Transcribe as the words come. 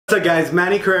What's up guys,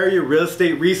 Manny Carrera, your real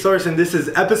estate resource, and this is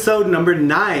episode number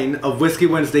 9 of Whiskey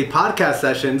Wednesday podcast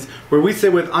sessions, where we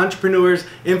sit with entrepreneurs,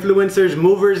 influencers,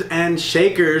 movers, and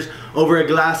shakers over a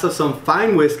glass of some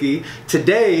fine whiskey.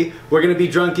 Today, we're going to be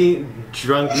drinking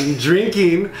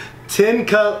Tin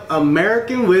Cup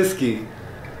American whiskey.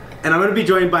 And I'm going to be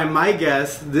joined by my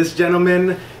guest. This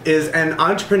gentleman is an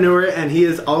entrepreneur, and he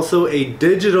is also a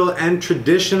digital and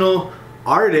traditional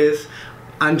artist.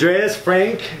 Andreas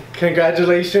Frank,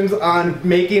 congratulations on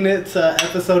making it to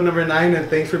episode number 9, and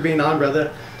thanks for being on,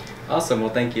 brother. Awesome. Well,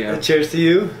 thank you. Cheers to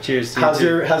you. Cheers to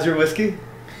you. How's your whiskey?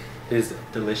 It's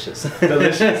delicious.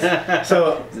 Delicious.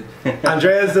 So,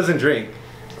 Andreas doesn't drink,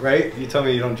 right? You told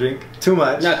me you don't drink too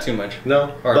much. Not too much.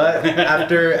 No. But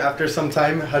after some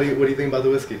time, what do you think about the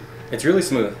whiskey? It's really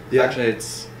smooth. Yeah. Actually,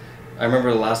 I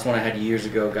remember the last one I had years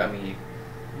ago got me.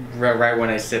 Right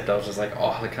when I sipped, I was just like,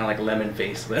 oh, kind of like lemon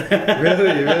face. But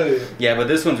really? Yeah, but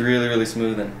this one's really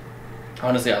smooth, and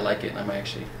honestly, I like it. I might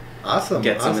actually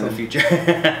get some in the future.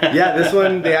 Yeah, this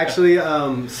one, they actually,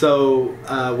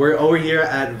 we're over here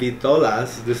at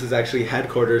Vitola's. This is actually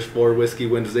headquarters for Whiskey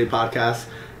Wednesday podcast,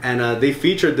 and they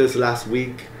featured this last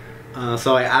week.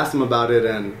 So I asked them about it,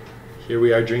 and here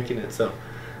we are drinking it. So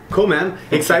cool, man.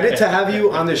 Excited to have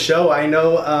you on the show. I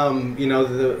know, you know,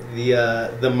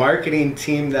 the marketing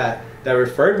team that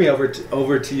referred me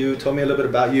over to you told me a little bit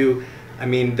about you. I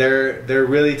mean, they're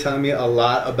really telling me a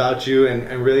lot about you,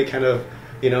 and really kind of,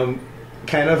 you know,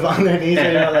 on their knees,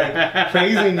 you know, like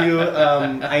praising you.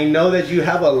 I know that you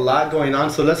have a lot going on,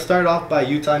 so let's start off by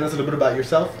you telling us a little bit about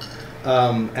yourself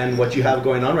and what you have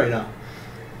going on right now.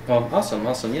 Well,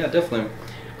 awesome. Yeah, definitely.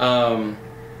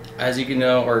 As you can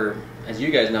know, or as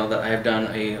you guys know, that I have done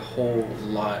a whole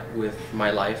lot with my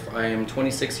life. I am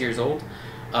 26 years old.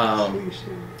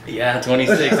 Yeah,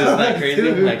 26, isn't that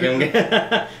crazy? Like,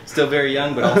 I'm still very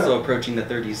young, but also approaching the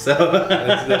 30s. So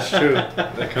that's true.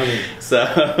 They're coming. So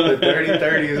the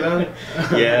 30s, huh?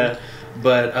 Yeah,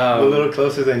 but a little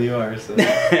closer than you are. So you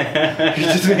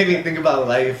just made me think about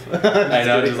life. I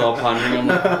know, just all pondering. I'm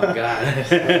like, oh god.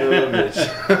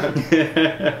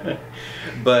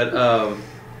 But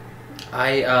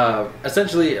I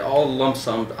essentially, all lump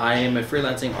summed, I am a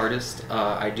freelancing artist.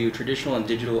 I do traditional and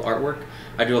digital artwork.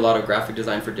 I do a lot of graphic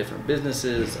design for different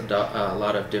businesses, a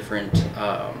lot of different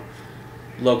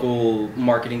local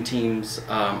marketing teams.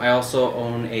 I also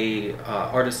own a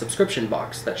artist subscription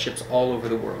box that ships all over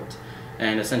the world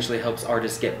and essentially helps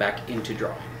artists get back into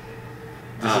draw.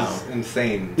 This is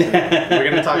insane. We're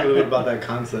going to talk a little bit about that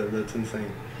concept. That's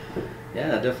insane.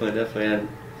 Yeah, definitely. And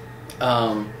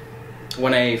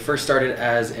when I first started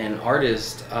as an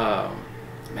artist,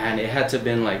 man, it had to have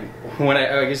been like, when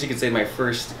I guess you could say my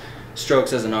first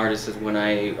strokes as an artist is when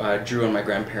I drew on my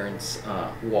grandparents'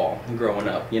 wall growing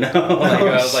up, you know? Like,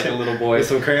 I was like a little boy. With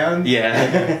some crayons?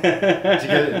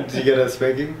 Yeah. Did you get a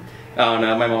spanking? Oh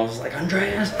no, my mom was like,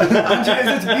 Andreas!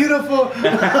 Andreas, it's beautiful!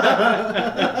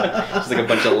 Just like a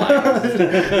bunch of lines.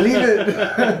 Leave it!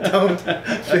 Don't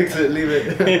fix it, leave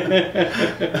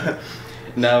it.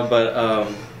 No, but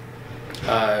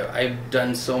I've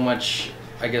done so much,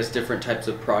 I guess, different types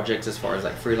of projects as far as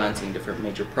like freelancing, different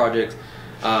major projects.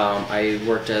 I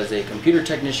worked as a computer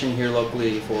technician here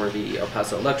locally for the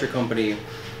Paso electric company.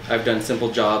 I've done simple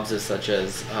jobs such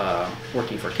as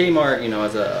working for Kmart, you know,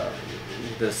 as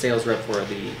the sales rep for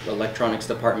the electronics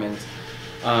department.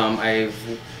 I've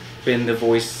been the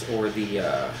voice or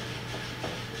the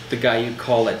guy you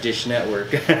call at Dish Network.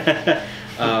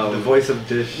 The voice of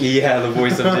Dish. Yeah, the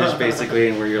voice of Dish, basically,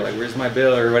 and where you're like, "Where's my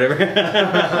bill?" or whatever.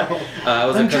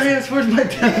 Andreas, where's my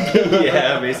bill?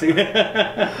 Yeah, basically.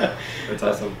 That's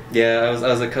awesome. Yeah, I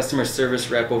was a customer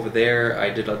service rep over there. I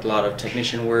did a lot of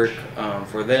technician work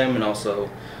for them, and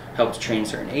also helped train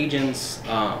certain agents.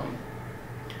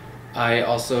 I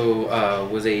also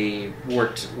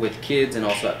worked with kids, and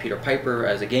also at Peter Piper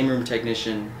as a game room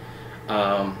technician.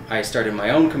 I started my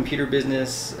own computer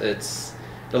business.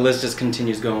 The list just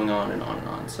continues going on and on and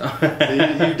on. So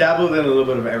you dabbled in a little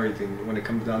bit of everything when it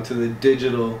comes down to the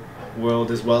digital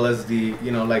world, as well as the,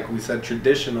 you know, like we said,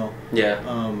 traditional. Yeah.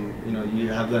 You know, you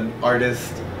have been an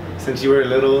artist since you were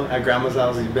little at grandma's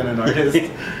house. You've been an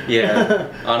artist. Yeah.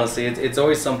 Honestly, it's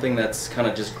always something that's kind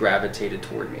of just gravitated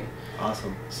toward me.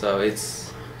 Awesome. So it's.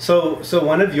 So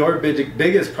one of your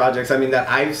biggest projects, I mean, that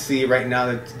I see right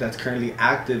now that's currently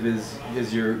active is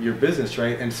your business,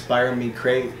 right? InspireME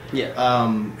Crate. Yeah.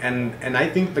 And I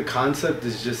think the concept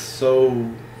is just so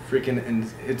freaking, and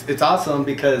it's awesome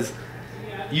because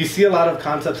you see a lot of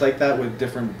concepts like that with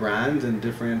different brands and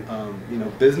different you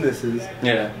know, businesses.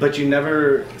 Yeah. But you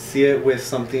never see it with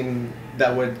something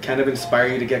that would kind of inspire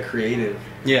you to get creative.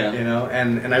 Yeah. You know,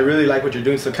 and I really like what you're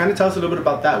doing. So kind of tell us a little bit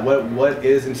about that. What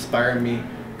is InspireME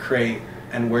Crate,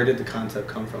 and where did the concept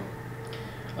come from?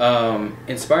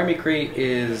 InspireME Crate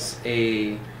is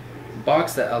a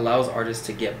box that allows artists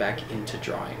to get back into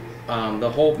drawing. The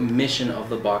whole mission of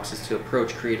the box is to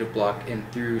approach creative block and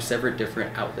through several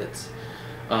different outlets.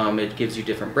 It gives you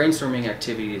different brainstorming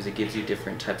activities, it gives you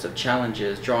different types of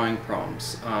challenges, drawing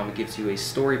prompts, it gives you a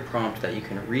story prompt that you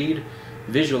can read,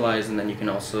 visualize, and then you can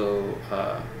also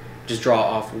just draw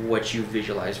off what you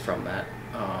visualize from that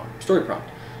story prompt.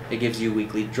 It gives you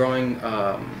weekly drawing,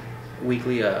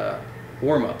 weekly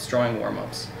warm-ups, drawing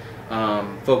warm-ups,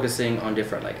 focusing on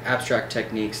different like abstract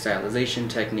techniques, stylization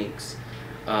techniques,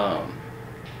 and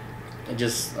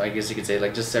just, I guess you could say,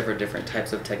 like just several different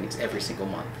types of techniques every single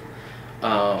month.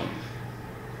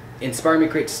 InspireME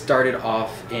Crate started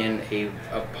off in a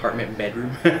apartment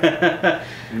bedroom.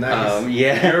 Nice.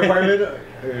 Yeah. Your apartment?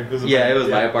 Yeah, it was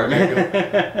my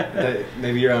apartment.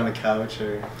 Maybe you're on the couch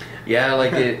or. Yeah,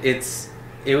 like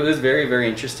it was very, very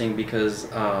interesting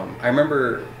because I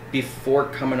remember before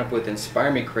coming up with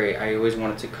InspireME Crate, I always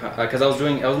wanted to, because I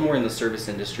was more in the service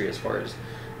industry as far as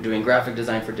doing graphic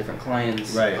design for different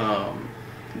clients. Right.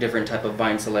 Different type of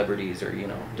Vine celebrities, or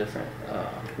different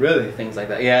really things like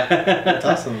that. Yeah. That's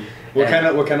awesome. What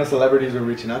kind of celebrities were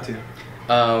reaching out to you?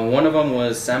 One of them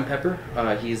was Sam Pepper.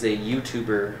 He's a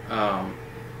YouTuber.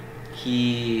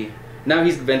 Now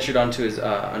he's ventured onto his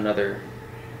another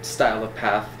style of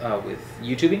path with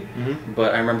YouTubing. Mm-hmm.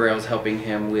 But I remember I was helping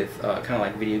him with kind of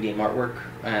like video game artwork,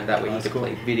 and that way he could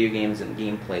play video games and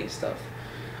gameplay stuff.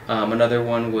 Another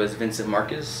one was Vincent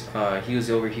Marcus. He was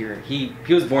over here. He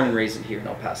was born and raised here in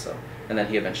El Paso, and then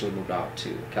he eventually moved out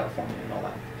to California and all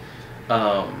that.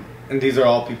 And these are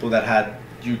all people that had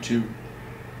YouTube.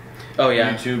 Oh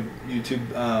yeah. YouTube.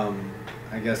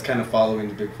 I guess kind of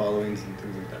followings, big followings, and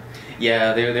things like that.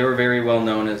 Yeah, they were very well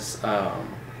known as.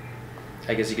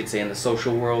 I guess you could say in the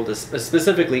social world,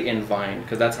 specifically in Vine,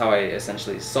 because that's how I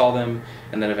essentially saw them,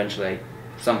 and then eventually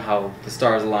somehow the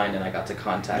stars aligned and I got to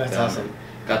contact them. That's awesome.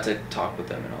 Got to talk with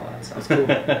them and all that stuff. That's cool.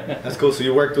 That's cool. So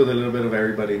you worked with a little bit of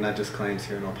everybody, not just clients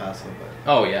here in El Paso, but.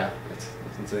 Oh yeah. That's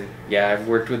insane. Yeah, I've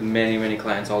worked with many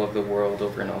clients all over the world,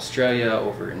 over in Australia,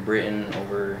 over in Britain,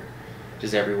 over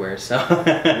just everywhere. So.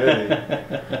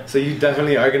 Really? So you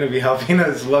definitely are going to be helping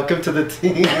us. Welcome to the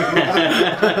team.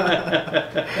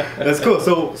 That's cool.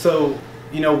 So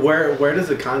where does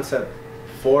the concept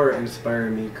for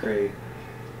InspireME Crate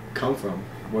come from?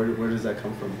 Where does that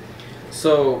come from?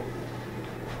 So,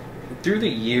 through the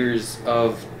years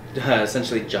of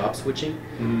essentially job switching,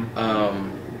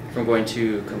 from going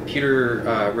to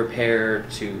computer repair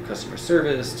to customer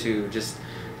service to just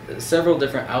several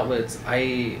different outlets,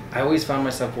 I always found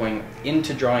myself going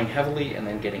into drawing heavily and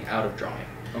then getting out of drawing.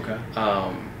 Okay.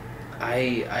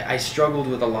 I struggled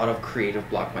with a lot of creative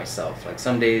block myself. Like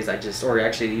some days or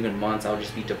actually even months, I'll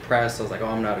just be depressed. I was like, oh,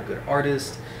 I'm not a good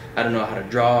artist. I don't know how to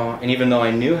draw. And even though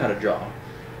I knew how to draw,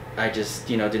 I just,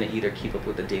 didn't either keep up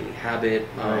with the daily habit.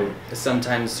 Right.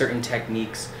 Sometimes certain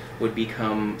techniques would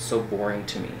become so boring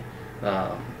to me.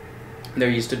 There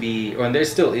used to be, and there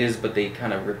still is, but they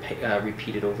kind of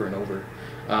repeat it over and over.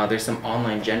 There's some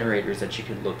online generators that you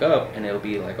can look up, and it'll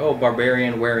be like, oh,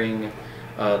 barbarian wearing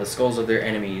the skulls of their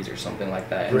enemies or something like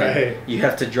that. And right. You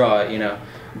have to draw it,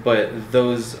 But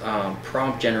those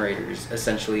prompt generators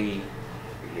essentially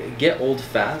get old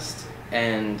fast,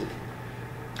 and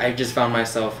I just found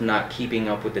myself not keeping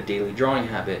up with the daily drawing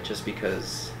habit just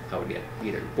because I would get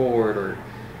either bored or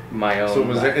my own. So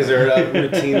is there a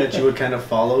routine that you would kind of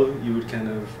follow? You would kind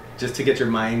of, just to get your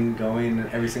mind going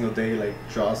every single day, like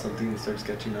draw something and start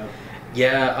sketching up?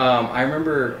 Yeah, I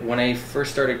remember when I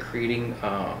first started creating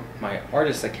my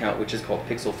artist account, which is called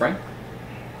Pixel Frank.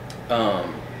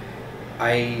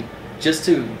 Just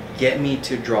to get me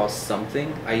to draw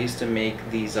something, I used to make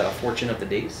these Fortune of the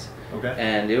Days. Okay.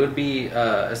 And it would be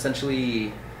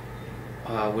essentially,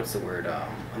 what's the word?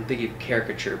 I'm thinking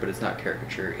caricature, but it's not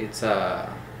caricature. It's kind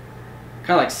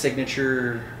of like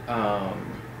signature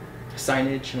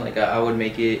signage, and like I would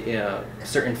make it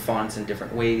certain fonts in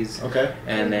different ways. Okay.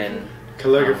 And then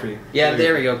calligraphy. Yeah,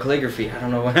 there we go. Calligraphy. I don't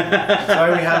know what.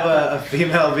 Sorry, we have a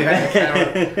female behind the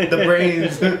camera. The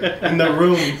brains in the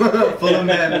room full of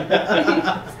men.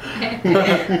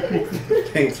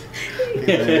 Thanks.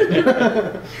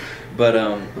 But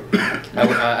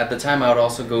at the time, I would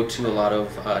also go to a lot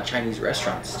of Chinese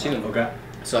restaurants too. Okay.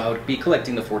 So I would be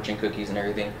collecting the fortune cookies and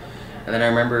everything. And then I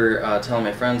remember telling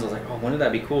my friends, I was like, oh, wouldn't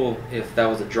that be cool if that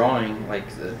was a drawing, like,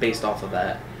 based off of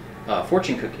that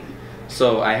fortune cookie?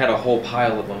 So I had a whole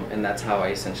pile of them, and that's how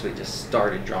I essentially just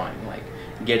started drawing. Like,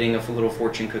 getting a little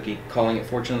fortune cookie, calling it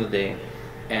fortune of the day,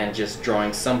 and just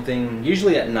drawing something,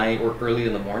 usually at night or early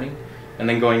in the morning, and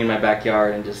then going in my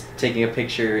backyard and just taking a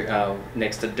picture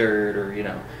next to dirt or, you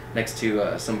know, next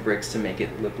to some bricks to make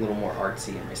it look a little more artsy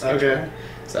in my sketchbook. Okay.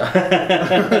 So.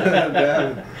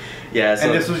 Damn. Yeah. So,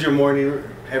 and this was your morning,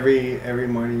 every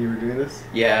morning you were doing this?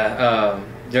 Yeah.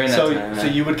 During that time. So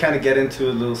you would kind of get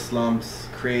into little slumps,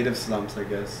 creative slumps, I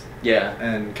guess. Yeah.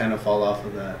 And kind of fall off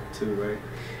of that too, right?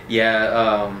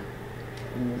 Yeah.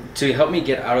 To help me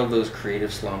get out of those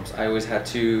creative slumps, I always had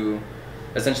to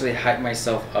essentially hype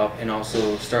myself up and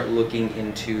also start looking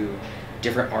into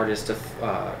different artists to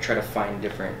try to find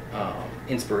different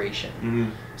inspiration. Mm-hmm.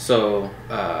 So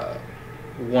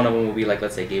one of them will be like,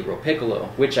 let's say, Gabriel Piccolo,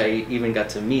 which I even got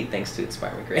to meet thanks to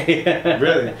InspireME.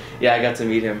 Really? Yeah, I got to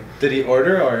meet him. Did he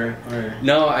order or?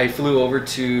 No, I flew over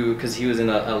to, because he was in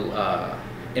a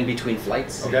in between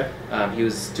flights. Okay. He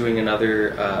was doing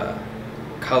another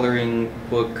coloring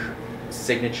book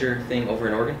signature thing over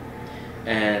in Oregon,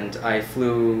 and I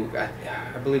flew,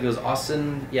 I believe it was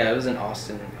Austin. Yeah, it was in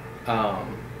Austin,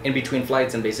 in between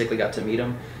flights, and basically got to meet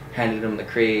him, handed him the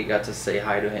crate, got to say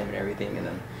hi to him and everything, and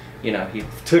then, you know, he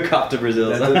took off to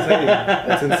Brazil. That's insane.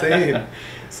 That's insane.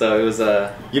 So it was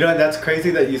you know, that's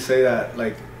crazy that you say that.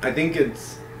 Like, I think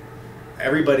it's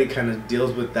everybody kind of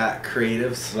deals with that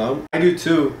creative slump. I do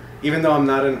too. Even though I'm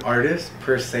not an artist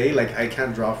per se, like I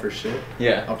can't draw for shit.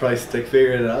 Yeah. I'll probably stick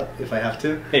figure it up if I have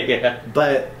to. Yeah.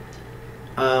 But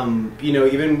you know,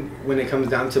 even when it comes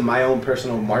down to my own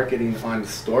personal marketing on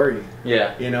story.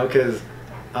 Yeah. You know, because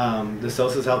the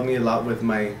Sosa's helped me a lot with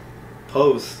my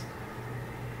posts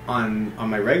on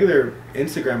my regular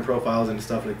Instagram profiles and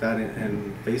stuff like that,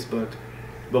 and Facebook.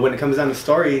 But when it comes down to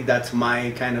story, that's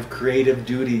my kind of creative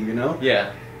duty, you know?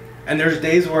 Yeah. And there's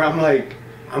days where I'm like,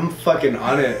 I'm fucking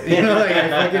on it, you know, like I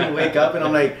fucking wake up and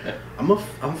I'm like, I'm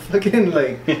fucking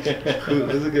like,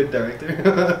 who's a good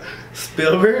director?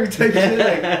 Spielberg type shit.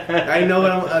 Like, I know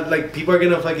what I'm like. People are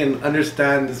gonna fucking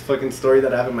understand this fucking story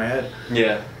that I have in my head.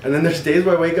 Yeah. And then there's days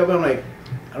where I wake up and I'm like,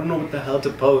 I don't know what the hell to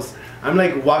post. I'm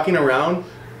like walking around,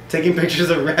 taking pictures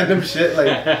of random shit.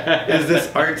 Like, is this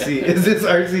artsy? Is this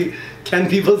artsy? Can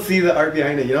people see the art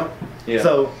behind it? You know? Yeah.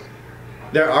 So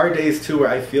there are days too where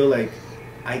I feel like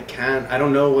I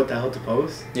don't know what the hell to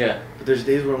post. Yeah. But there's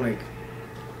days where I'm like,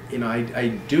 you know, I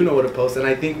do know what to post. And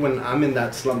I think when I'm in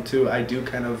that slump too, I do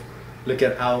kind of look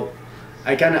at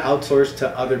I kind of outsource to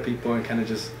other people and kind of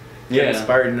just get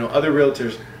inspired. You know, other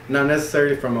realtors, not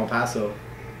necessarily from El Paso,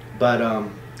 but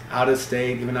out of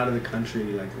state, even out of the country,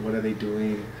 like what are they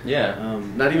doing? Yeah.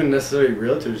 Not even necessarily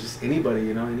realtors, just anybody,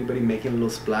 you know, anybody making a little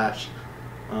splash.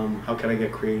 How can I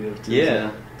get creative too? Yeah.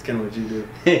 So it's kind of what you do.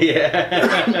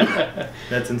 Yeah.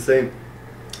 That's insane.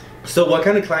 So what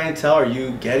kind of clientele are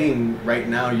you getting right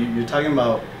now? You're talking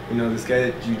about, you know, this guy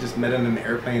that you just met on an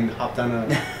airplane, hopped on a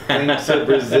plane to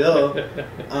Brazil.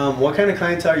 What kind of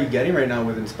clientele are you getting right now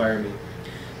with InspireME?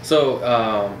 So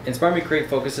InspireME Create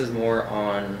focuses more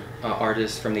on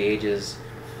artists from the ages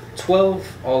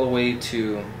 12 all the way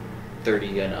to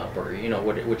 30 and up, or, you know,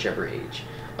 whichever age.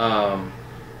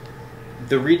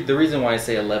 The reason why I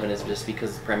say 11 is just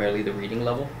because primarily the reading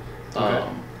level.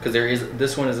 Because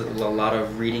this one is a lot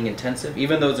of reading intensive,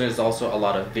 even though there's also a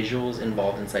lot of visuals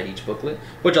involved inside each booklet,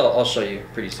 which I'll show you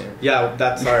pretty soon. Yeah,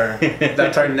 that's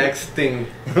our next thing.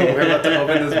 We're about to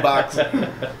open this box.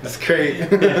 It's great.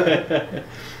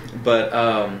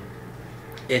 But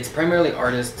it's primarily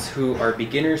artists who are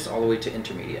beginners all the way to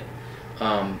intermediate.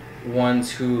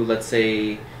 Ones who, let's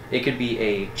say, it could be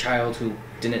a child who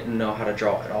didn't know how to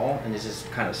draw at all and is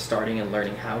just kind of starting and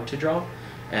learning how to draw,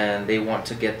 and they want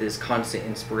to get this constant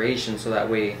inspiration, so that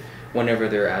way whenever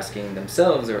they're asking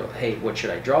themselves, they're like, hey, what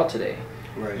should I draw today?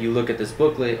 Right. You look at this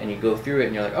booklet and you go through it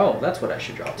and you're like, oh, that's what I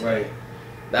should draw today.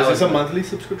 Right. Is this a monthly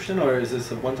subscription or is this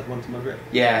a month to month?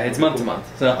 Yeah, it's month to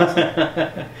month. So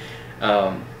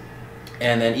awesome.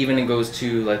 And then even it goes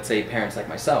to, let's say, parents like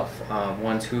myself,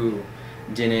 ones who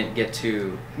didn't get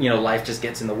to, you know, life just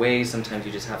gets in the way. Sometimes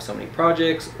you just have so many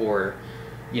projects, or,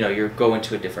 you know, you're going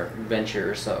to a different venture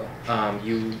or so.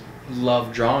 You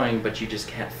love drawing, but you just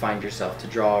can't find yourself to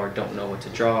draw, or don't know what to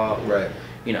draw, or,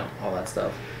 you know, all that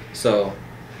stuff. So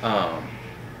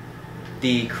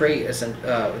the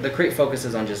crate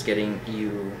focuses on just getting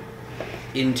you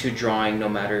into drawing, no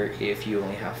matter if you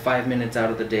only have 5 minutes out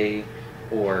of the day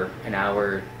or an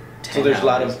hour, 10 So there's hours. a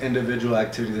lot of individual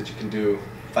activities that you can do.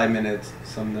 5 minutes,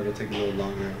 some that'll take a little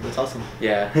longer. That's awesome.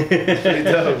 Yeah. It's pretty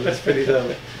dope. It's pretty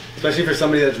dope. Especially for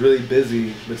somebody that's really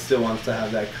busy but still wants to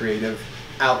have that creative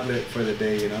outlet for the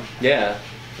day, you know? Yeah.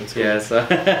 That's cool. Yeah, so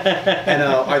and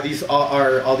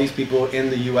are all these people in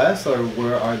the U.S. or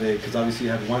where are they? Because obviously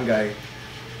you have one guy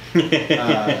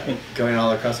going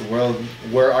all across the world.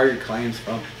 Where are your clients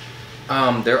from?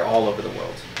 They're all over the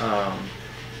world.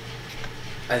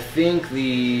 I think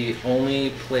the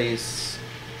only place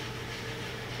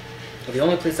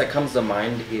that comes to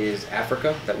mind is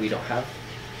Africa that we don't have,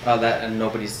 and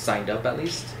nobody's signed up at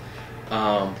least.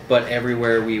 But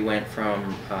everywhere we went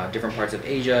from different parts of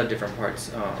Asia, different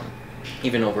parts,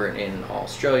 even over in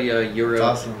Australia, Europe.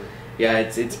 That's awesome. Yeah,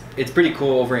 it's pretty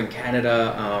cool over in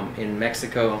Canada, in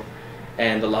Mexico,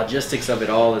 and the logistics of it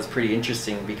all is pretty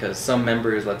interesting because some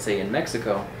members, let's say in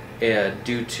Mexico,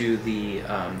 due to the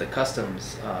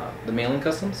customs, the mailing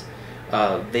customs,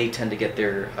 they tend to get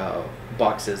their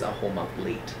boxes a whole month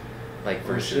late. Like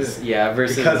versus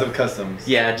because of customs.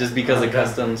 Yeah, just because of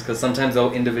customs. Because sometimes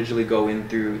they'll individually go in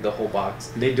through the whole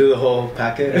box. They do the whole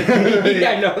packet.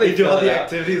 Yeah, I know. They do all the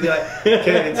activities. They're like,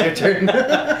 okay, it's your turn.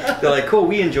 They're like, cool,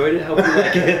 we enjoyed it. Hope you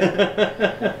like it.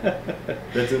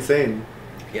 That's insane.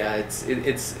 Yeah,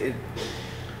 it's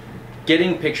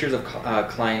getting pictures of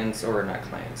clients, or not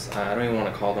clients. I don't even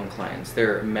want to call them clients.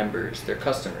 They're members. They're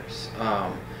customers.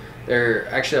 They're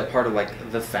actually a part of like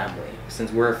the family.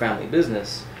 Since we're a family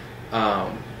business.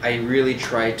 I really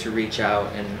try to reach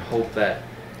out and hope that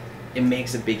it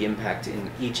makes a big impact in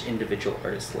each individual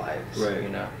artist's lives, right. You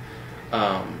know,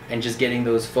 and just getting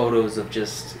those photos of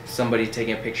just somebody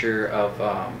taking a picture of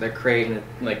their crate and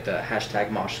like the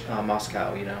hashtag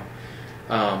Moscow, you know,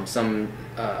 some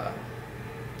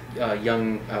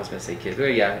young, I was gonna say kids,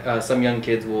 but yeah, some young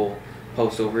kids will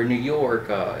post over in New York,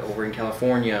 over in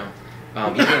California,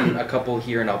 even a couple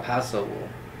here in El Paso will.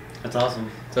 That's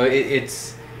awesome. So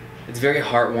it's very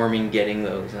heartwarming getting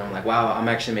those, and I'm like, wow, I'm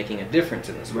actually making a difference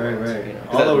in this world. Right. You know?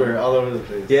 all over the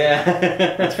place. Yeah.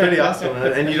 That's pretty awesome,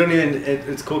 man. And you don't even,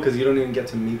 it's cool because you don't even get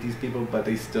to meet these people, but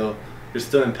you're still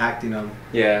impacting them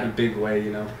in a big way,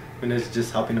 you know, and it's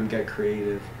just helping them get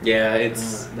creative. Yeah,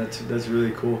 it's that's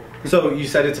really cool. So you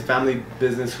said it's a family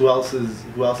business. Who else is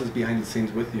behind the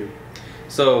scenes with you?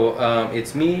 So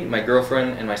it's me, my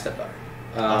girlfriend, and my stepdaughter.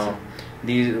 Awesome.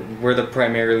 These were the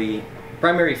primary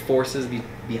forces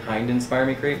behind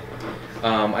InspireME Crate.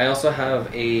 I also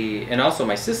have and also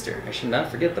my sister. I should not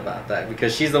forget about that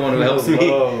because she's the one who helps me.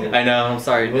 I know. I'm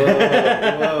sorry.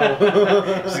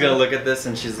 Whoa. She's gonna look at this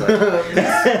and she's like,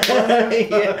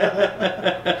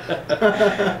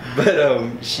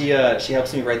 But she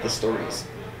helps me write the stories,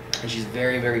 and she's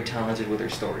very, very talented with her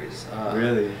stories.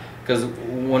 Really? Because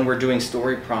when we're doing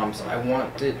story prompts, I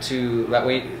want it to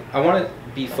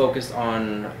be focused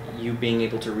on you being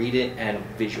able to read it and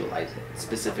visualize it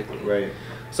specifically. Right.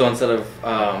 So instead of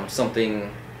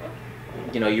something,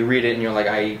 you know, you read it and you're like,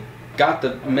 I got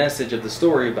the message of the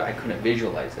story, but I couldn't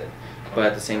visualize it. But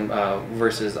at the same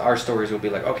versus our stories will be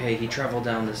like, okay, he traveled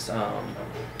down this,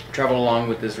 traveled along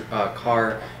with this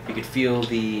car. You could feel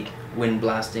the wind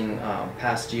blasting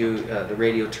past you. The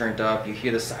radio turned up. You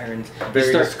hear the sirens.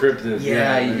 Very descriptive.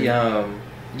 Yeah.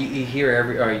 You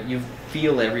hear you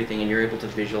feel everything, and you're able to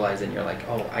visualize it. And you're like,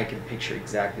 oh, I can picture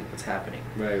exactly what's happening.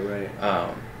 Right.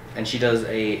 And she does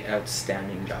a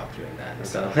outstanding job doing that.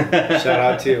 So shout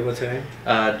out to, what's her name?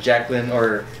 Jacqueline,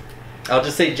 or I'll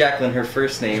just say Jacqueline, her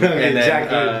first name. Okay, and then,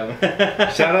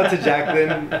 Jacqueline. Shout out to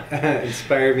Jacqueline,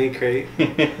 InspireME Crate.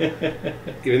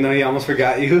 Even though he almost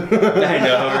forgot you. I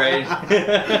know, right?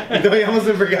 Even though he almost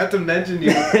forgot to mention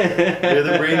you. You're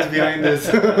the brains behind this.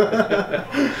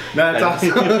 No, that's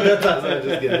awesome. That's awesome. I'm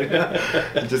just kidding.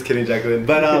 I'm just kidding, Jacqueline.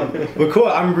 But cool.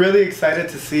 I'm really excited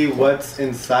to see what's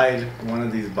inside one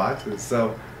of these boxes.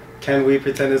 So, can we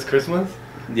pretend it's Christmas?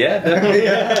 Yeah, definitely.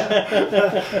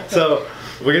 Yeah. So,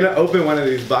 we're gonna open one of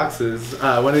these boxes,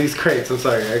 one of these crates. I'm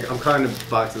sorry, I'm calling them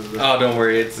boxes. Oh, don't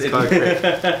worry, it's called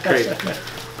a crate.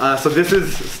 So this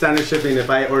is standard shipping. If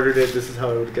I ordered it, this is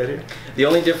how it would get here. The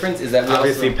only difference is that we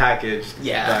obviously packaged.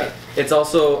 Yeah, it's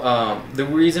also the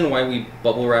reason why we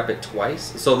bubble wrap it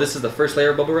twice. So this is the first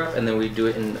layer of bubble wrap, and then we do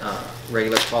it in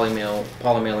regular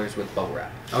polymailers with bubble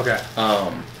wrap. Okay.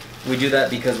 We do that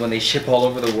because when they ship all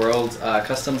over the world,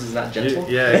 customs is not gentle.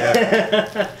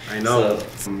 Yeah. I know.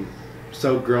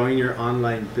 So growing your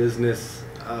online business,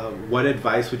 what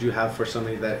advice would you have for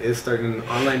somebody that is starting an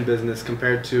online business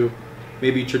compared to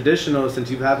maybe traditional, since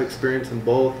you have experience in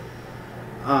both?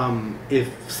 If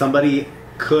somebody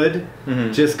could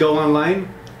just go online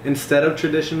instead of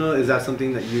traditional, is that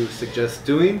something that you suggest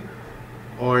doing?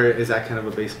 Or is that kind of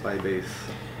a base by base?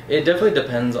 It definitely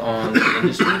depends on the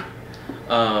industry.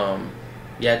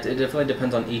 Yeah, it definitely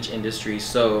depends on each industry.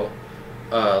 So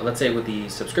let's say with the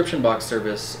subscription box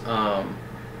service,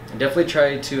 definitely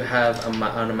try to have an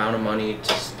amount of money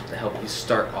to help you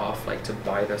start off, like to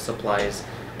buy the supplies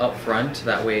up front.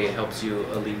 That way it helps you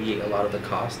alleviate a lot of the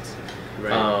costs.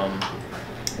 Right.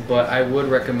 but I would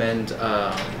recommend.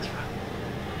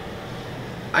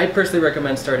 I personally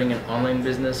recommend starting an online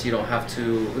business. You don't have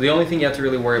to. The only thing you have to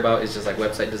really worry about is just like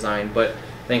website design. But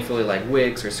thankfully, like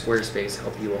Wix or Squarespace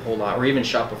help you a whole lot, or even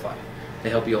Shopify, they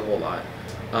help you a whole lot.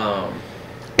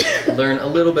 Learn a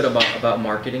little bit about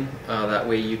marketing. That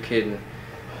way you can.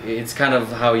 It's kind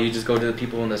of how you just go to the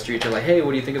people in the street. You're like, hey,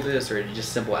 what do you think of this? Or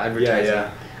just simple advertising.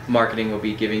 Yeah. Marketing will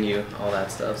be giving you all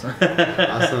that stuff. So.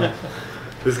 Awesome.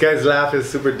 This guy's laugh is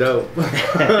super dope.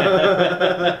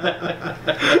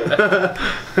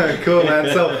 Cool, man.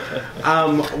 So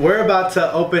we're about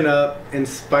to open up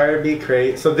InspireME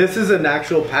Crate. So this is an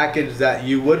actual package that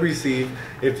you would receive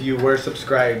if you were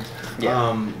subscribed to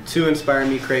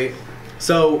InspireME Crate.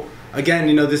 So again,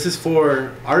 you know, this is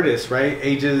for artists, right?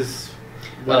 Ages,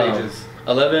 what ages?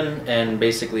 11 and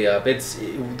basically up. It's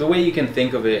the way you can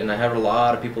think of it, and I have a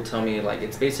lot of people tell me like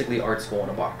it's basically art school in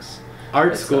a box.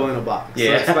 Art school in a box.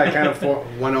 Yeah. So it's like kind of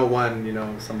 101, you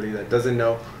know, somebody that doesn't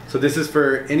know. So this is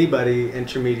for anybody,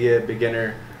 intermediate,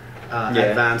 beginner,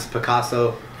 advanced,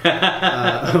 Picasso,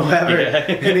 whoever,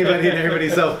 anybody and everybody.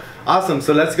 So awesome.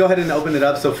 So let's go ahead and open it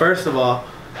up. So first of all,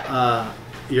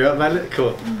 you're up, Violet?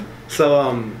 Cool.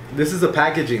 So this is the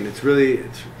packaging. It's really,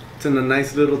 it's in a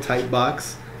nice little tight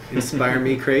box.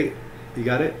 InspireME Crate. You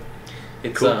got it?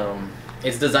 It's cool.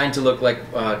 It's designed to look like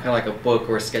kind of like a book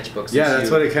or a sketchbook. Yeah,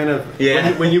 that's what it kind of.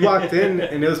 Yeah. When you walked in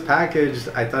and it was packaged,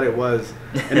 I thought it was,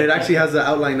 and it actually has the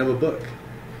outline of a book.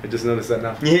 I just noticed that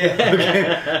now. Yeah.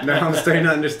 Okay. Now I'm starting to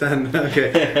understand.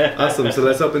 Okay. Awesome. So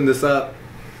let's open this up.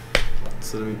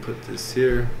 So let me put this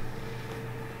here.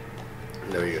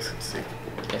 There you guys can see.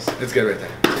 Yes. It's good right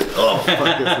there. Oh,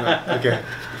 fuck, it's not. Okay.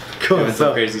 Cool.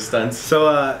 Some crazy stunts.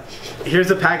 So here's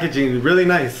the packaging. Really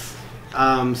nice.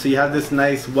 So you have this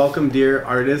nice welcome dear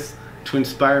artist to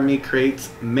InspireME Crate's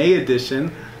May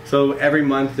edition. So every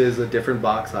month is a different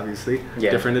box, obviously,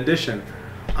 different edition.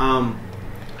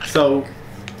 So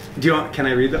do you want, can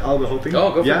I read the whole thing?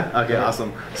 Oh, go for it. Okay,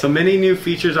 awesome. So many new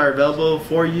features are available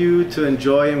for you to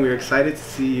enjoy, and we're excited to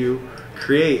see you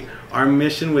create. Our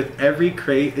mission with every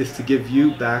crate is to give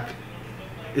you back,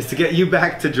 is to get you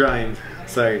back to drawing.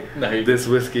 Sorry, this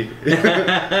whiskey.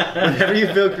 Whenever you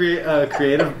feel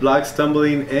creative block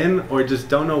stumbling in or just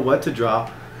don't know what to draw,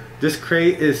 this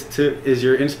crate is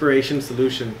your inspiration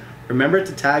solution. Remember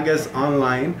to tag us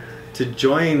online to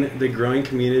join the growing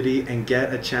community and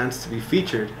get a chance to be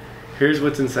featured. Here's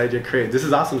what's inside your crate. This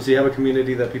is awesome. So you have a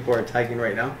community that people are tagging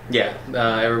right now? Yeah,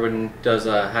 everyone does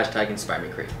hashtag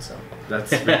InspireME Crate. So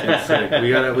that's freaking sick.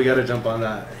 We gotta jump on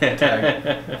that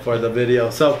tag for the video.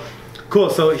 So. Cool,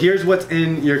 so here's what's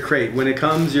in your crate. When it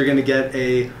comes, you're gonna get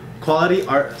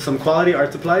some quality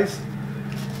art supplies,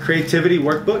 creativity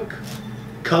workbook,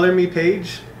 color me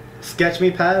page, sketch me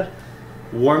pad,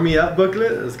 warm me up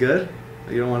booklet, that's good.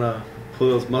 You don't wanna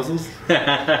pull those muscles.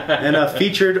 And a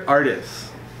featured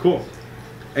artist. Cool.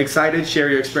 Excited, share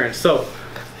your experience. So,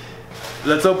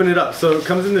 let's open it up. So it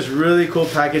comes in this really cool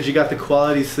package. You got the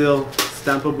quality seal,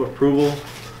 stamp of approval.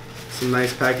 Some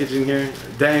nice packaging here.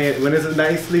 Dang it, when it's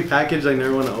nicely packaged, I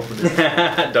never want to open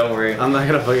it. Don't worry. I'm not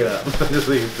gonna fuck it up. Just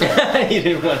leave it. You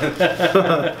didn't want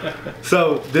it.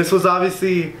 So this was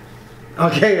obviously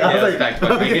okay. I was like,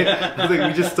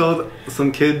 we just stole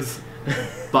some kid's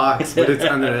box, but it's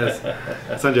Andreas.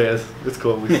 It's Andreas. It's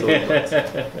cool. We stole the box.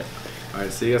 All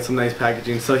right, so you got some nice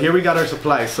packaging. So here we got our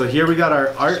supplies. So here we got our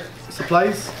art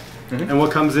supplies, and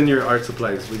what comes in your art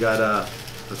supplies? We got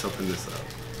let's open this up.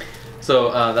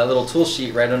 So that little tool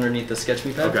sheet right underneath the sketch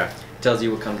me pad tells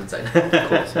you what comes inside. Cool,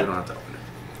 so we don't have to open it.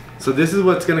 So this is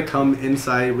what's gonna come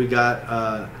inside. We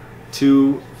got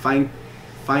 2 fine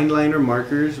liner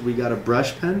markers. We got a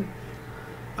brush pen,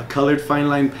 a colored fine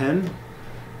line pen,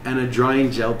 and a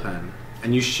drawing gel pen.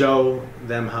 And you show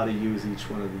them how to use each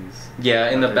one of these.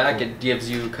 Yeah, in the back it gives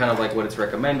you kind of like what it's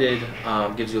recommended.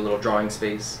 Gives you a little drawing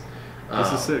space.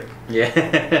 This is sick. Yeah.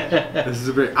 This is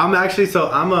great. I'm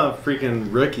a freaking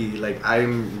rookie. Like,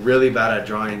 I'm really bad at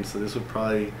drawing, so this would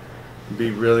probably be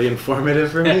really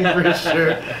informative for me for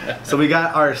sure. So we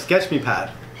got our sketch me pad.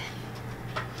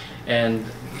 And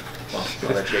well, I'll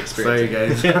let you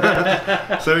experience. Sorry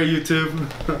guys. Sorry YouTube.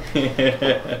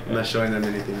 I'm not showing them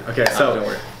anything. Okay, so don't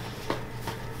worry.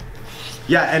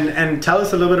 Yeah, and tell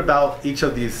us a little bit about each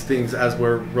of these things as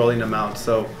we're rolling them out.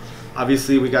 So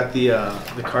obviously we got the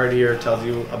card here. It tells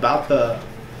you about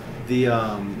the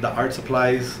art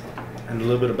supplies and a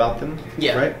little bit about them.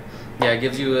 Yeah. Right. Yeah, it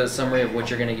gives you a summary of what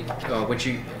you're gonna what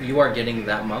you are getting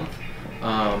that month.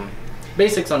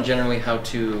 basics on generally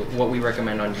what we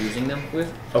recommend on using them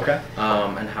with. Okay.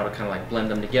 And how to kind of like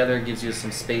blend them together. It gives you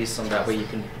some space on that way you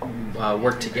can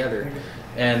work together.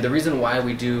 And the reason why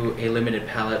we do a limited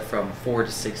palette from 4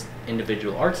 to 6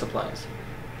 individual art supplies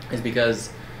is because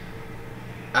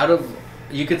I guess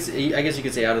you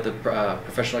could say out of the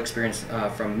professional experience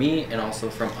from me and also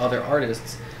from other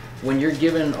artists, when you're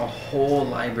given a whole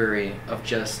library of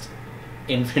just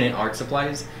infinite art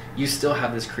supplies, you still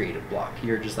have this creative block.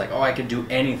 You're just like, oh, I could do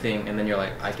anything, and then you're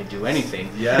like, I could do anything.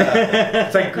 Yeah.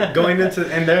 It's like going into,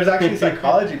 and there's actually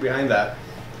psychology behind that.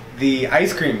 The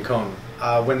ice cream cone,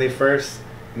 when they first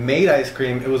made ice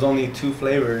cream, it was only 2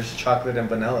 flavors, chocolate and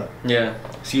vanilla. Yeah.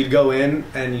 So you'd go in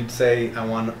and you'd say, I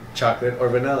want chocolate or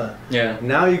vanilla. Yeah.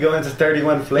 Now you go into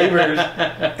 31 flavors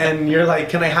and you're like,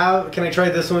 can I try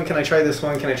this one? Can I try this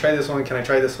one? Can I try this one? Can I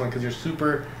try this one? Because you're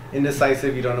super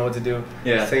indecisive, you don't know what to do.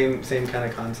 Yeah. Same kind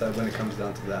of concept when it comes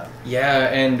down to that.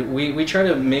 Yeah, and we try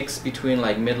to mix between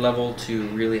like mid-level to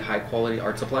really high quality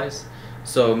art supplies.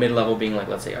 So mid-level being like,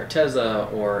 let's say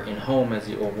Arteza or In Home, or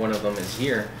one of them is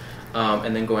here.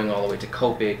 And then going all the way to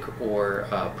Copic or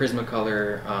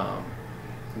Prismacolor,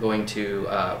 going to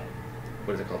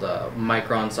what is it called,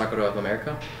 Micron Sakura of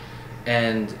America.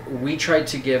 And we tried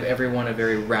to give everyone a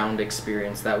very round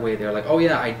experience. That way they're like, oh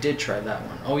yeah, I did try that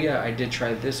one. Oh yeah, I did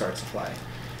try this art supply.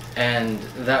 And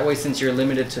that way, since you're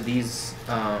limited to these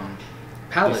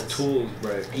palettes, these tools,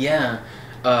 right? Yeah,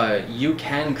 you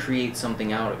can create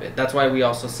something out of it. That's why we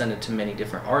also send it to many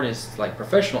different artists, like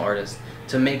professional artists,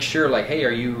 to make sure, like, hey,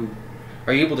 are you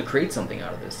able to create something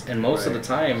out of this? And most of the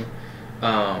time,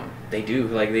 they do.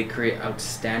 Like, they create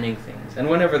outstanding things. And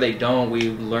whenever they don't,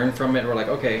 we learn from it. We're like,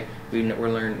 okay, we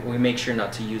make sure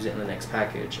not to use it in the next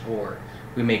package, or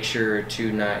we make sure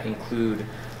to not include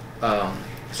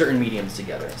certain mediums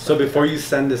together. So before you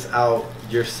send this out,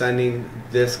 you're sending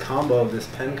this combo, this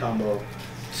pen combo,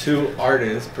 to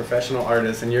artists, professional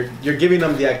artists, and you're giving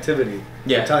them the activity.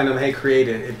 Yeah. You're telling them, hey, create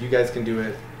it. If you guys can do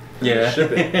it, yeah,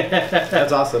 ship it.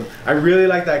 That's awesome. I really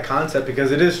like that concept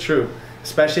because it is true.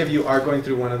 Especially if you are going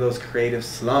through one of those creative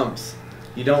slumps.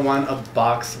 You don't want a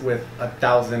box with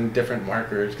 1,000 different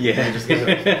markers. Yeah. You're just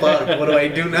gonna, fuck, what do I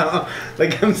do now?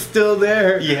 Like, I'm still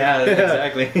there. Yeah,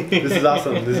 exactly. This is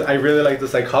awesome. I really like the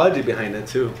psychology behind it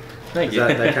too. Thank you.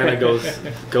 That kind of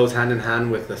goes hand in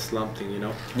hand with the slump thing, you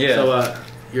know? Yeah. So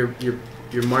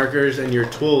your markers and your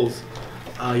tools,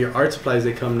 your art supplies,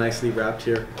 they come nicely wrapped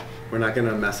here. We're not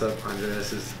gonna mess up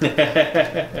Andreas's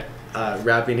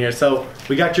wrapping here. So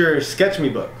we got your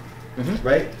SketchMe book,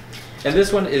 right? And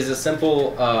this one is a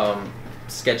simple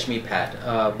SketchMe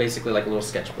pad, basically like a little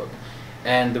sketchbook.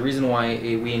 And the reason why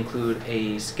we include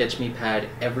a SketchMe pad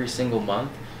every single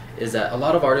month is that a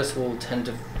lot of artists will tend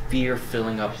to fear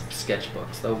filling up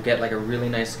sketchbooks. They'll get like a really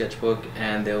nice sketchbook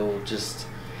and they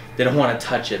don't want to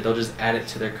touch it. They'll just add it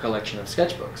to their collection of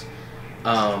sketchbooks.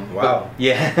 Wow.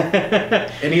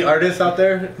 Yeah. Any artists out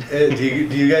there? Do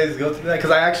you guys go through that?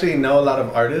 Because I actually know a lot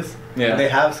of artists. Yeah. And they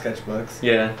have sketchbooks.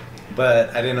 Yeah. But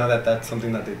I didn't know that that's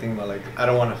something that they think about. Like, I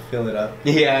don't want to fill it up.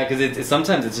 Yeah, because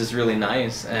sometimes it's just really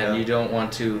nice, and you don't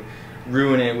want to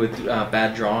ruin it with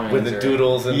bad drawings. With the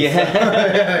doodles and stuff.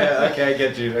 Yeah. Okay, I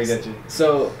get you.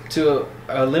 So to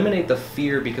eliminate the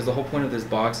fear, because the whole point of this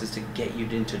box is to get you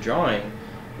into drawing,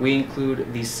 we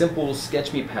include these simple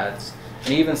SketchMe pads.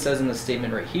 And it even says in the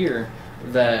statement right here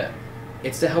that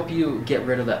it's to help you get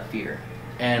rid of that fear.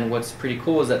 And what's pretty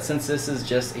cool is that since this is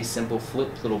just a simple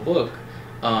flipped little book,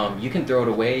 you can throw it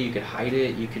away, you could hide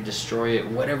it, you could destroy it,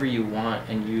 whatever you want.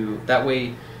 And that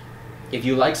way, if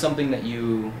you like something that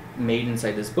you made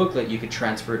inside this booklet, you could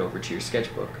transfer it over to your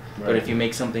sketchbook. Right. But if you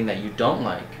make something that you don't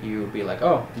like, you would be like,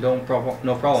 oh, no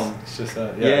problem. It's just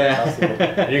possible.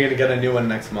 You're gonna get a new one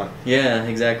next month. Yeah,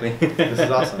 exactly. This is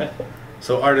awesome.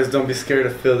 So artists, don't be scared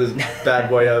to fill this bad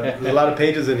boy up. There's a lot of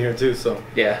pages in here too, so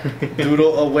yeah.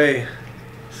 Doodle away.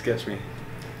 SketchMe.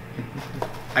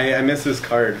 I miss this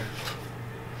card.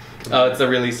 Oh, it's a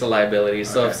release of liability.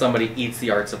 So if somebody eats the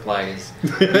art supplies,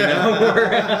 you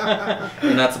know,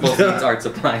 you're not supposed to eat art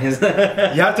supplies. You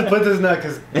have to put this now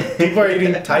because people are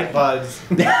eating Tide Pods.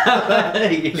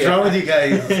 What's wrong with you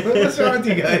guys? What's wrong with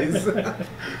you guys?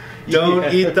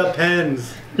 Don't eat the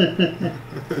pens.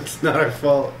 It's not our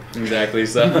fault. Exactly.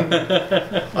 So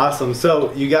awesome.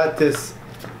 So you got this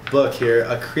book here,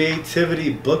 a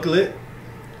creativity booklet,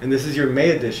 and this is your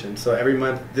May edition. So every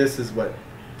month, this is what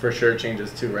for sure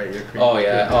changes too, right? Oh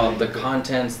yeah. Oh, the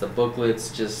contents, the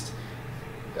booklets, just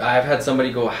I've had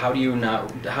somebody go, how do you not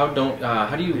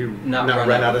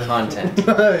run out of content?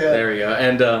 Yeah. There you go.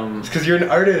 And it's because you're an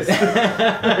artist.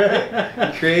 Right?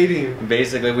 You're creating.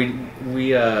 Basically,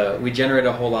 we generate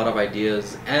a whole lot of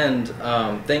ideas, and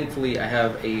thankfully I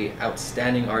have a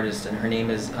outstanding artist, and her name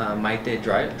is Maite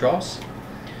Draws.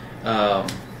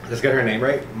 Let's get her name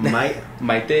right.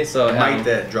 Maite. So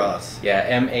Maite Draws.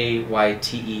 Yeah,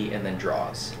 Mayte and then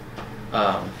Draws.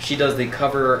 She does the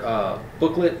cover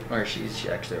booklet, or she's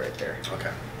actually right there.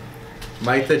 Okay.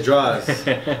 Maite Draws.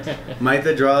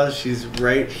 Maite Draws, she's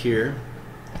right here.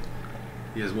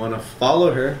 You guys want to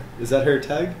follow her. Is that her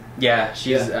tag? Yeah,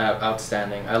 she's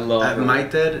outstanding. I love her.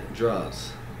 Maite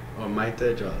Draws. Or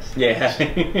Maite Draws.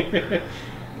 Yeah.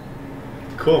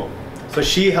 Cool. So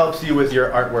she helps you with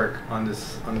your artwork on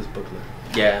this booklet.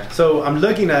 Yeah. So I'm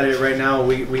looking at it right now.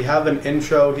 We have an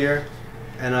intro here.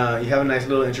 And you have a nice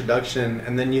little introduction,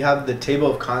 and then you have the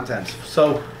table of contents.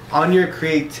 So on your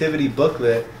creativity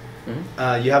booklet,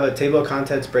 you have a table of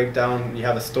contents breakdown. You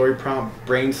have a story prompt,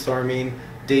 brainstorming,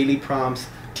 daily prompts,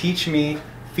 teach me,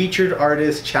 featured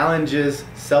artists, challenges,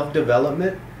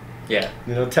 self-development. Yeah.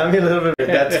 You know, tell me a little bit.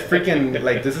 That's freaking,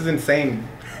 like, this is insane.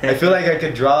 I feel like I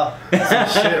could draw some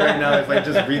shit right now if I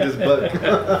just read this book.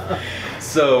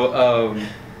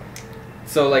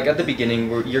 So like at the beginning,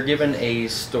 you're given a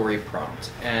story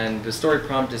prompt, and the story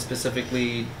prompt is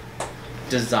specifically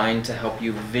designed to help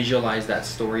you visualize that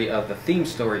story of the theme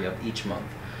story of each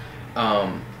month.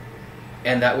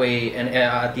 And that way, and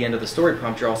at the end of the story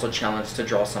prompt, you're also challenged to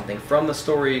draw something from the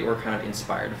story or kind of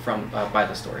inspired from by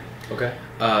the story. Okay.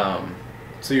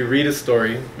 So you read a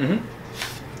story. Mm-hmm.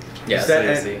 Yeah.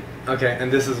 Okay,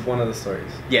 and this is one of the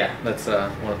stories. Yeah, that's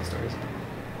one of the stories.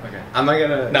 Okay. I'm not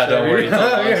gonna. No, don't worry. It's a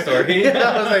long story. Yeah,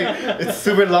 I was like, it's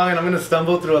super long, and I'm gonna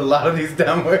stumble through a lot of these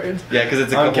damn words. Yeah, because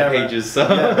it's a couple pages. So.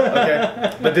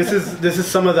 Yeah, okay. But this is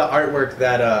some of the artwork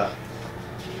that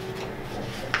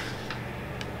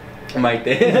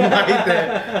Maite.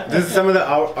 This is some of the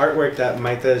artwork that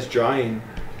Maite is drawing,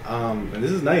 and this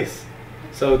is nice.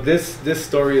 So this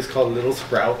story is called Little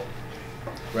Sprout,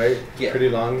 right? Yeah. Pretty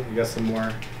long. You got some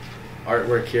more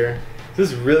artwork here.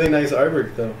 This is really nice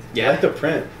artwork, though. Yeah. I like the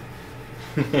print.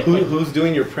 Who's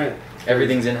doing your print?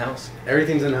 Everything's in house.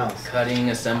 Everything's in house. Cutting,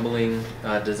 assembling,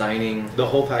 designing. The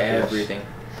whole package. Everything.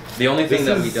 The only thing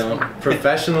that we don't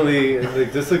professionally,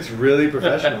 like, this looks really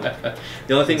professional.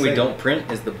 The only thing we don't print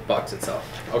is the box itself.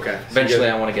 Okay. Eventually,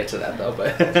 I want to get to that though,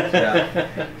 but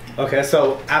yeah. Okay,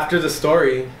 so after the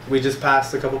story, we just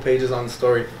passed a couple pages on the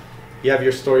story. You have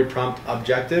your story prompt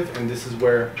objective, and this is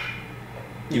where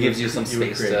it gives you some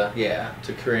space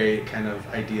to create kind of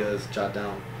ideas, jot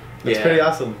down. That's Yeah. pretty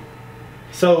awesome.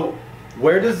 So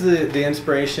where does the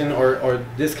inspiration or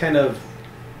this kind of,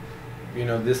 you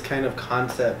know, this kind of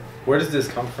concept, where does this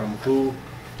come from?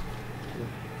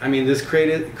 I mean, this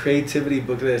creativity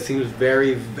booklet, it seems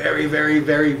very, very, very,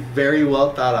 very, very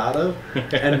well thought out of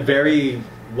and very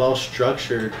well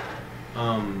structured.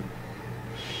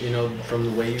 You know, from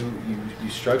the way you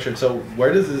structured. So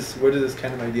where does this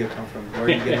kind of idea come from? Where are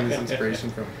you getting this inspiration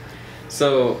from?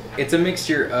 So it's a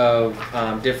mixture of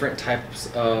different types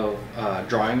of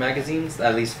drawing magazines,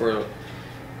 at least for.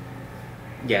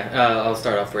 Yeah, I'll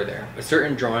start off right there.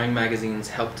 Certain drawing magazines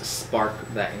help to spark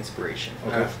that inspiration.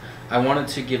 Okay. I wanted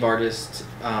to give artists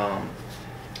a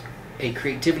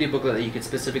creativity booklet that you could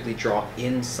specifically draw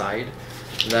inside.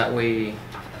 That way,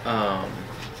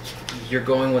 you're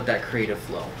going with that creative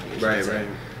flow. Right.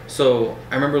 So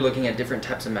I remember looking at different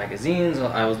types of magazines.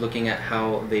 I was looking at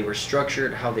how they were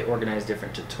structured, how they organized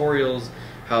different tutorials,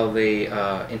 how they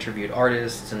interviewed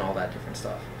artists, and all that different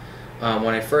stuff.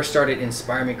 When I first started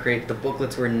InspireME Create, the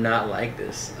booklets were not like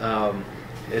this.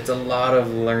 It's a lot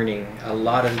of learning, a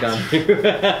lot of gone through.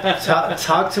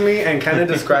 Talk to me and kind of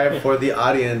describe for the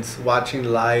audience watching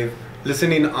live,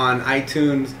 listening on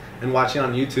iTunes, and watching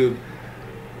on YouTube.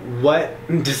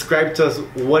 Describe to us,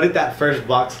 what did that first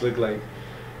box look like?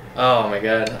 Oh my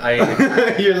god,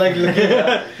 You're like looking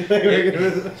at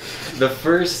the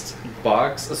first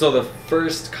box. So the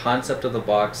first concept of the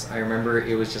box, I remember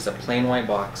it was just a plain white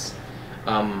box.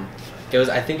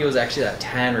 I think it was actually that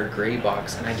tan or gray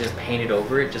box, and I just painted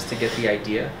over it just to get the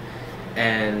idea.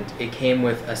 And it came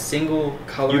with a single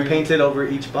color. You painted over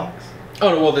each box? Oh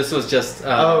no, well, this was just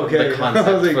the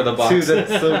concept for the box. Dude,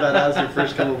 that's so badass, your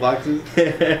first couple boxes.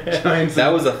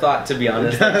 That was a thought, to be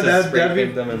honest.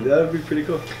 That'd be pretty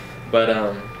cool.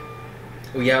 But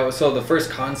yeah, so the first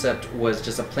concept was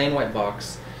just a plain white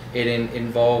box. It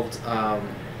involved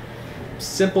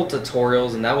simple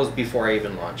tutorials, and that was before I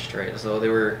even launched, right?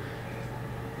 So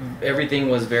everything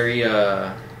was very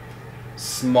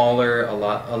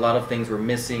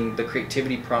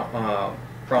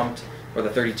prompt, or the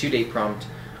 32-day prompt,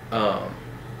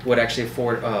 would actually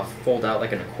fold out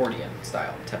like an accordion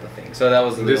style type of thing. So that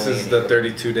was this is the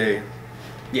 32-day.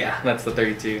 Yeah, that's the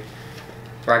 32.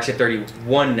 Or actually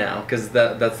 31 now, because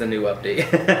that's the new update.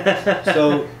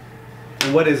 So,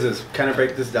 what is this? Kind of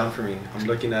break this down for me. I'm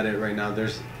looking at it right now.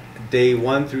 There's day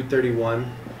 1 through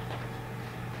 31.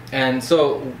 And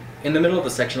so, in the middle of the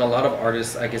section, a lot of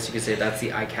artists, I guess you could say that's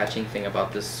the eye-catching thing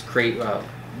about this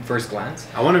first glance.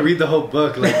 I want to read the whole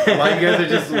book. Like, while you guys are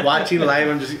just watching live,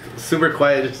 I'm just super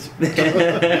quiet. Just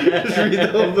read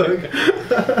the whole book.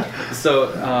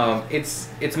 So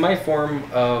it's my form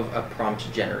of a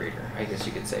prompt generator, I guess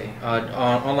you could say.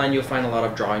 Online you'll find a lot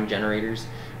of drawing generators,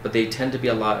 but they tend to be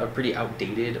pretty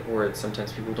outdated, or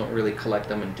sometimes people don't really collect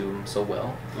them and do them so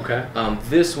well. Okay.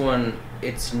 This one,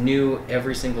 it's new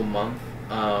every single month.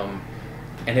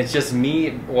 And it's just me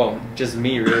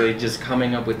really, just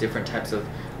coming up with different types of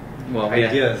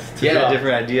ideas.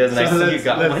 Different ideas, and so I see you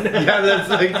got one. Yeah, that's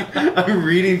like, I'm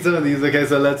reading some of these. Okay,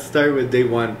 so let's start with day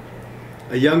 1.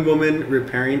 A young woman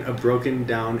repairing a broken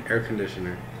down air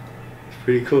conditioner. It's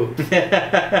pretty cool.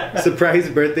 Surprise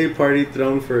birthday party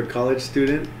thrown for a college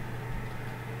student.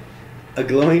 A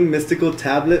glowing mystical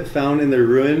tablet found in the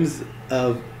ruins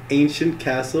of ancient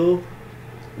castle.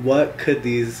 What could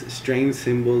these strange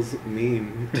symbols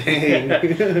mean?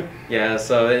 Dang. Yeah,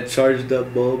 so it's charged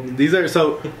up bulb. These are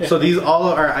so these all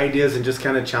are ideas and just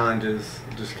kind of challenges,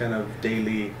 just kind of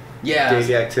daily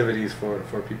activities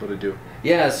for people to do.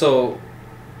 Yeah, so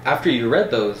after you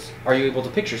read those, are you able to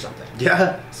picture something?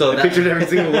 Yeah. So I pictured every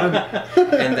single one.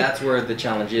 And that's where the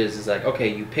challenge is like, okay,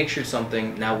 you pictured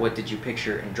something, now what did you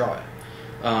picture and draw it?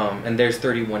 And there's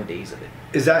 31 days of it.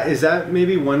 Is that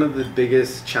maybe one of the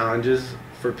biggest challenges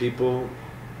for people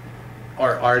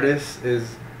or artists,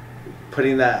 is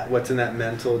putting what's in that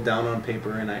mental down on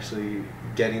paper and actually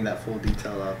getting that full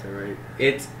detail out there, right?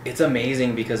 It's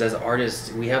amazing, because as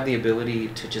artists we have the ability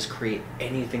to just create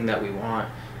anything that we want,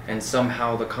 and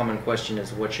somehow the common question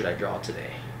is, what should I draw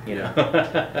today? You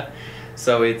know.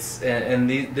 So this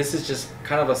is just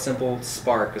kind of a simple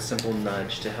spark, a simple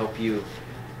nudge to help you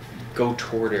go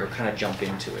toward it or kind of jump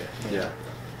into it. Yeah.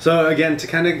 So again, to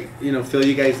kind of fill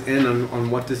you guys in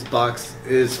on what this box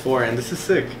is for, and this is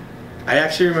sick. I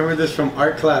actually remember this from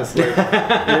art class. Like,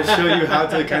 they show you how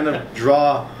to kind of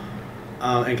draw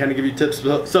and kind of give you tips.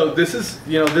 So this is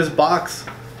this box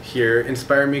here,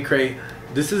 InspireME Crate.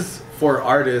 This is for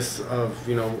artists of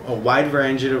a wide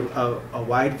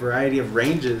variety of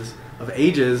ranges of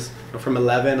ages, from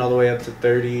 11 all the way up to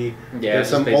 30. Yeah, there's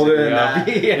some older than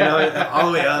that. All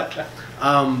the way up.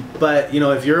 But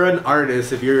if you're an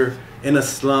artist, if you're in a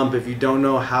slump, if you don't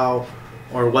know how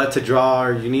or what to draw,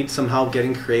 or you need some help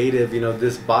getting creative,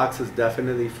 this box is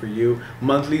definitely for you.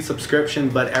 Monthly subscription,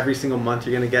 but every single month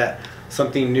you're gonna get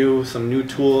something new, some new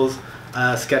tools,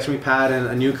 Sketch Me Pad, and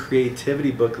a new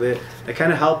creativity booklet that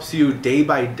kind of helps you day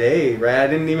by day, right? I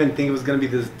didn't even think it was gonna be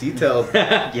this detailed.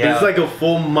 Yeah. It's like a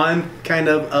full month kind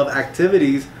of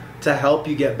activities to help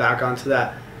you get back onto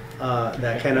that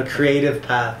kind of creative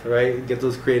path, right? Get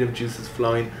those creative juices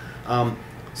flowing.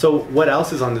 So what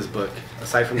else is on this book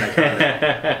aside from that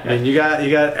comic? I mean, you got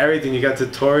everything. You got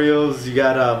tutorials. You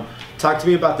got talk to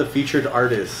me about the featured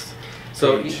artists.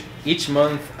 So each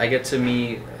month I get to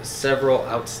meet several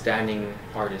outstanding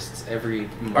artists every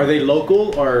month. Are they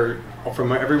local or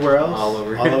from everywhere else? All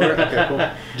over. All over. Okay, cool.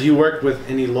 Do you work with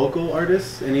any local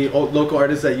artists? Any local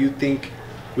artists that you think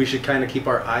we should kind of keep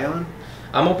our eye on?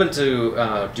 I'm open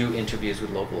to do interviews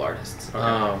with local artists.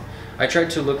 Okay. I try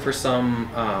to look for some,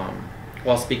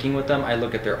 while speaking with them, I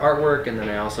look at their artwork, and then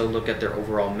I also look at their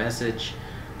overall message.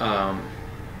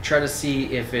 Try to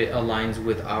see if it aligns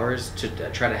with ours, to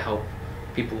try to help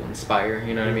people inspire,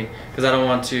 you know what I mean? Because I don't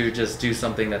want to just do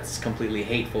something that's completely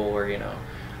hateful, or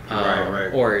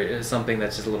right. Or something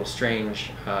that's just a little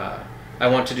strange. I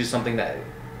want to do something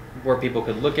where people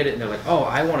could look at it and they're like, oh,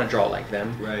 I want to draw like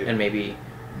them, right. And maybe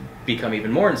become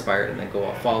even more inspired, and then go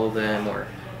out, follow them, or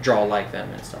draw like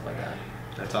them and stuff like that.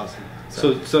 That's awesome.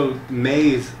 So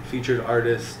May's featured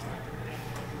artist.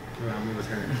 Around me with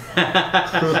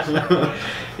her.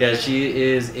 Yeah, she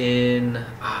is in.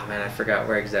 Oh man, I forgot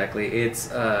where exactly.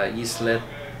 It's Islet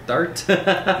Dart.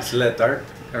 Islet Dart.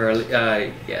 Or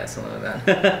yeah, something like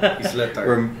that. Islet Dart.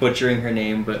 We're butchering her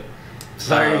name, but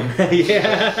sorry.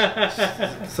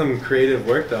 Yeah. Some creative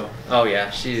work though. Oh yeah,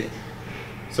 she.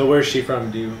 So where's she from?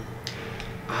 Do you?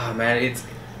 Oh man,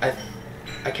 I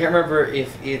can't remember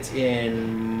if it's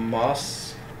in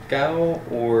Moscow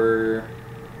or.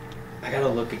 I gotta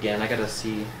look again. I gotta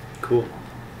see. Cool.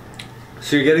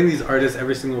 So you're getting these artists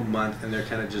every single month, and they're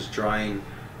kind of just drawing.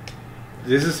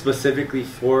 This is specifically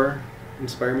for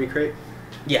InspireME Crate?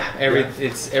 Yeah,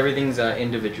 everything's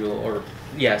individual, or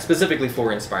specifically for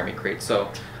InspireME Create.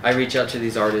 So I reach out to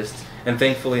these artists, and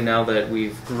thankfully now that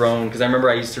we've grown, because I remember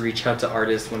I used to reach out to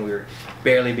artists when we were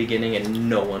barely beginning and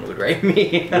no one would write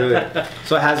me. Really?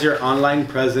 So has your online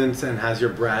presence and has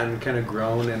your brand kind of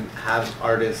grown, and have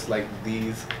artists like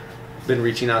these been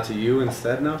reaching out to you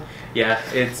instead now? Yeah,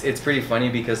 it's pretty funny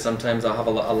because sometimes I'll have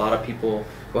a lot of people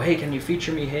go, hey, can you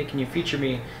feature me? Hey, can you feature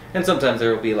me? And sometimes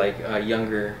there will be like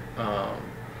younger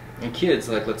kids,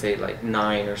 like let's say like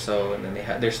 9 or so, and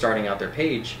then they're starting out their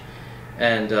page,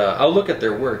 and I'll look at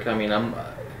their work. I mean,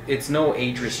 it's no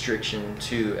age restriction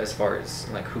to as far as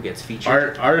like who gets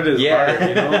featured. Art is art,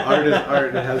 you know. Art is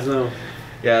art. It has no.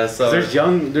 Yeah, so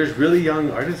there's really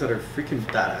young artists that are freaking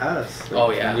badass. Like,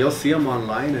 oh yeah, and you'll see them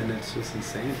online, and it's just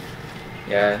insane.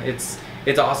 Yeah, it's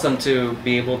awesome to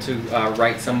be able to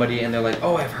write somebody, and they're like,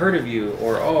 oh, I've heard of you,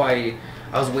 or oh, I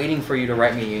was waiting for you to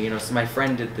write me. You know, so my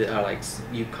friend did the like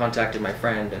you contacted my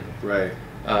friend, and right.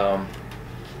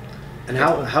 And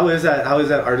how is that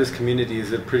artist community?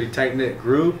 Is it a pretty tight knit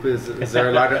group? Is there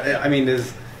a lot of? I mean,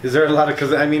 is there a lot of?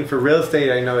 Because I mean, for real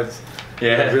estate, I know it's.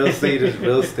 Yeah. Real estate is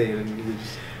real estate, and you're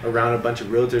just around a bunch of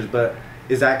realtors. But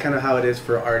is that kind of how it is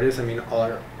for artists? I mean,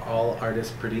 all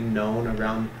artists pretty known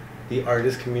around the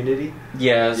artist community?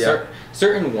 Yeah.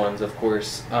 Certain ones, of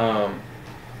course.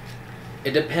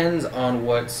 It depends on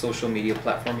what social media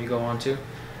platform you go onto.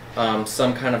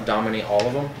 Some kind of dominate all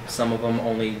of them. Some of them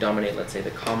only dominate, let's say,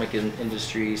 the comic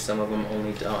industry. Some of them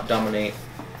only dominate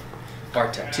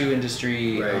art tattoo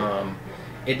industry. Right.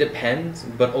 It depends,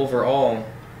 but overall,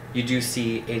 you do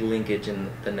see a linkage in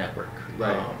the network.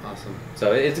 Right. Awesome.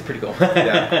 So it's pretty cool.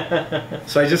 Yeah.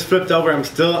 So I just flipped over. I'm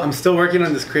still working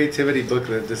on this creativity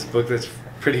booklet. This book that's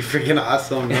pretty freaking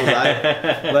awesome. No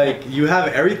lie. Like, you have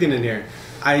everything in here.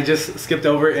 I just skipped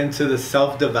over into the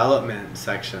self-development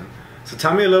section. So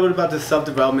tell me a little bit about this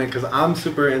self-development, because I'm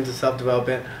super into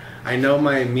self-development. I know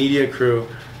my media crew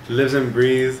lives and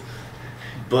breathes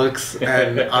books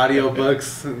and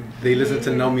audiobooks. They listen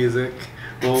to no music.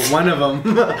 Well, one of them,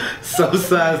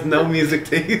 Sosa, has no music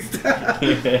taste,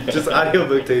 just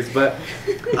audiobook taste. But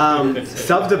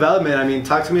self-development, I mean,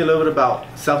 talk to me a little bit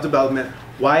about self-development.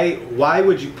 Why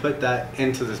would you put that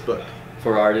into this book?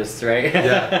 For artists, right?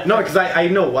 Yeah. No, because I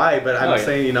know why, but I'm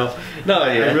saying, you know,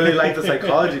 I really like the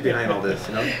psychology behind all this,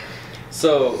 you know?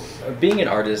 So, being an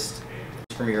artist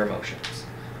from your emotions.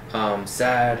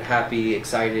 Sad, happy,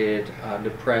 excited,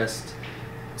 depressed.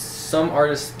 Some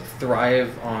artists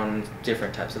thrive on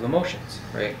different types of emotions,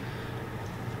 right?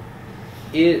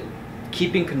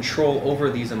 Keeping control over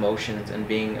these emotions and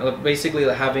being basically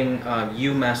having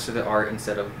you master the art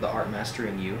instead of the art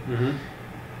mastering you. Mm-hmm.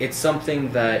 It's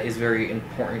something that is very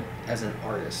important as an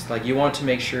artist. Like, you want to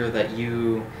make sure that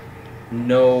you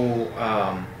know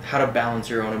how to balance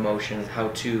your own emotions, how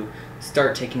to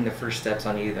start taking the first steps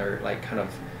on either like kind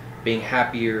of being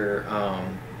happier,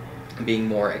 being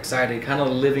more excited, kind of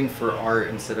living for art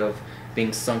instead of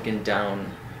being sunken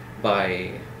down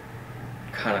by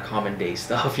kind of common day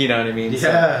stuff, you know what I mean?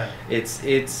 Yeah. So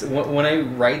it's when I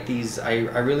write these, I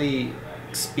really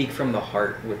speak from the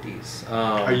heart with these.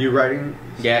 Are you writing?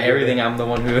 Yeah, everything. I'm the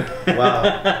one who.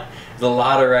 Wow. There's a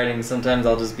lot of writing. Sometimes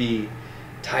I'll just be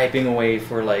typing away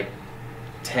for like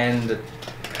 10 to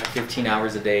 15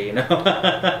 hours a day, you know?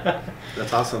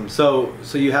 That's awesome. So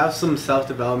you have some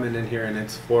self-development in here, and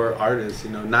it's for artists,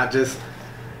 you know,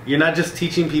 you're not just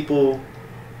teaching people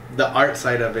the art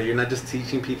side of it. You're not just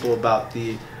teaching people about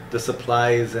the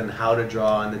supplies and how to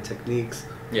draw and the techniques.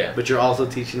 Yeah. But you're also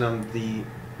teaching them the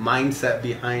mindset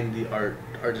behind the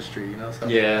artistry, you know? So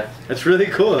yeah. It's really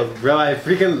cool. Bro, I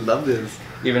freaking love this.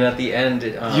 Even at the end,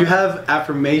 you have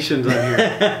affirmations on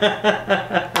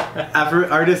here.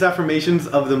 Artist affirmations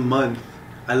of the month.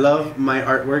 I love my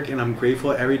artwork, and I'm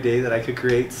grateful every day that I could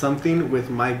create something with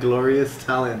my glorious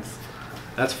talents.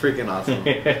 That's freaking awesome.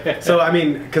 So, I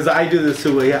mean, because I do this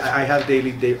too. I have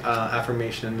daily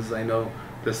affirmations. I know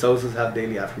the Sosas have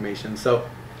daily affirmations. So,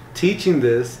 teaching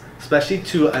this, especially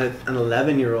to an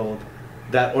 11-year-old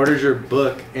that orders your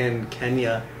book in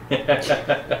Kenya,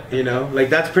 you know, like,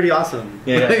 that's pretty awesome.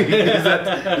 Yeah. is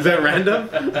that random?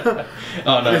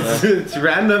 Oh no, it's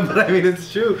random, but I mean,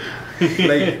 it's true.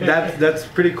 Like, that's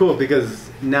pretty cool, because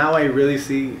now I really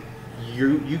see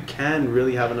you can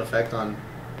really have an effect on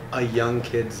a young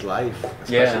kid's life,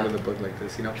 especially with a book like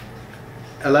this, you know.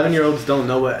 11-year-olds don't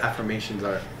know what affirmations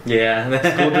are. Yeah.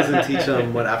 School doesn't teach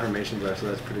them what affirmations are, so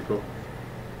that's pretty cool.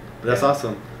 But that's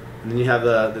awesome. And then you have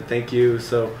the thank you,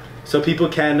 so people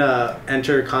can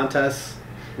enter contests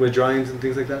with drawings and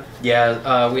things like that.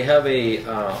 Yeah, we have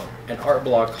an art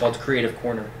blog called Creative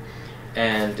Corner,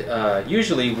 and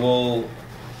usually we'll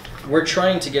we're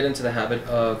trying to get into the habit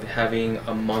of having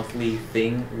a monthly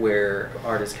thing where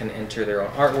artists can enter their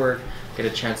own artwork, get a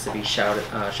chance to be shouted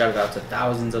out to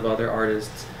thousands of other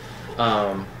artists.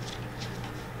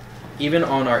 Even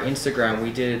on our Instagram,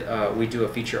 we do a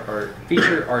feature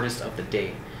artist of the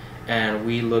day, and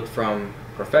we look from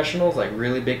professionals, like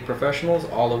really big professionals,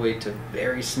 all the way to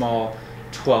very small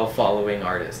 12 following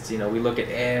artists. You know, we look at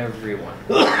everyone.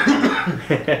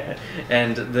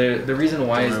 And the reason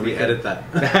why is we edit that.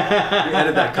 We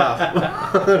edit that cough.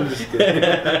 I'm just kidding.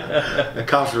 That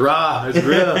cough's raw. It's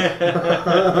real.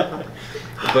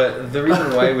 But the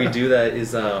reason why we do that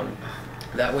is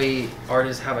that way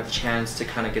artists have a chance to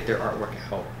kind of get their artwork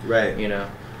out. Right. You know,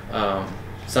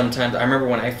 sometimes I remember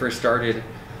when I first started,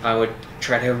 I would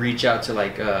try to reach out to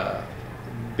like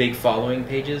big following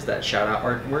pages that shout out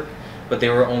artwork, but they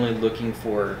were only looking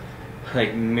for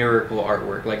like miracle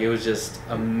artwork. Like it was just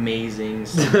amazing.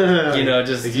 You know,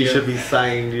 just like you should be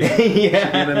signed. You should be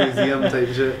in a museum type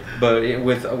shit. But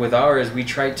with ours, we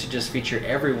tried to just feature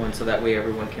everyone, so that way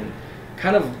everyone can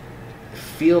kind of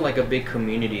feel like a big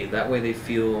community. That way they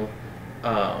feel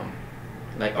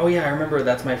like, oh yeah, I remember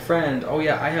that's my friend. Oh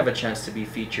yeah, I have a chance to be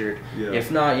featured. Yeah.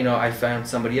 If not, you know, I found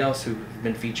somebody else who's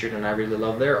been featured and I really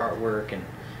love their artwork, and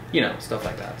you know, stuff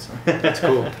like that. So. That's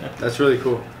cool. That's really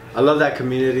cool. I love that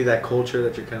community, that culture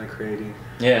that you're kind of creating.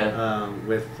 Yeah.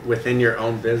 Within your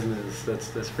own business.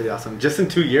 That's pretty awesome. Just in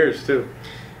 2 years too.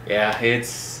 Yeah,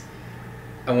 it's.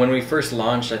 And when we first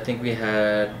launched, I think we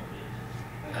had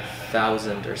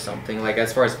 1,000 or something, like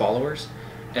as far as followers,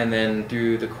 and then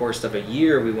through the course of a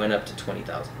year, we went up to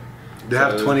 20,000. They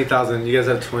have 20,000. You guys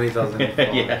have 20,000.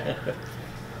 Yeah.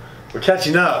 We're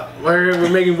catching up. We're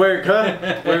making work, huh?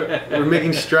 We're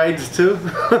making strides too.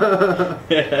 Right,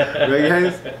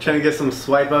 guys? Trying to get some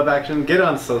swipe up action. Get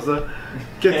on, Sosa.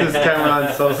 Get this camera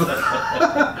on,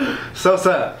 Sosa.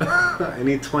 Sosa, I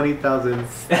need 20,000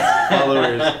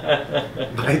 followers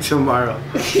by tomorrow.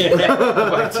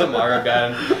 By tomorrow,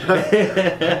 God.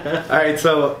 All right,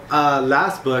 so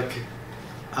last book,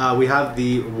 we have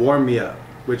the Warm Me Up,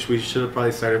 which we should have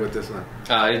probably started with this one.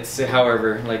 It's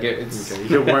however, like it's. Okay, you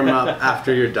can warm up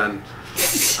after you're done.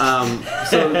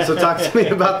 So talk to me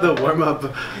about the warm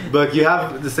up book. You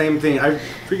have the same thing. I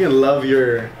freaking love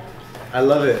I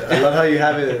love it. I love how you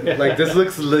have it. Like this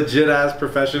looks legit as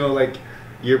professional. Like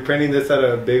you're printing this at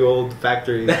a big old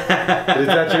factory.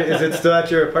 Is it still at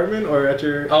your apartment or at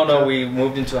your? Oh no, we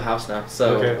moved into a house now.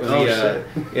 So okay.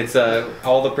 It's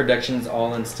all the productions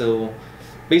all in still,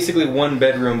 basically one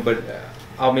bedroom, but.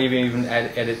 I'll maybe even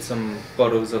edit some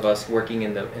photos of us working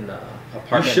in the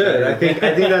apartment. You should. I think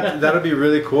that'll be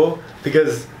really cool,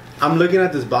 because I'm looking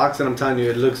at this box and I'm telling you,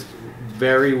 it looks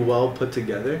very well put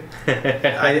together.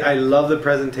 I love the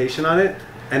presentation on it,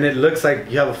 and it looks like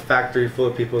you have a factory full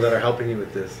of people that are helping you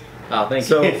with this. Oh, thank you.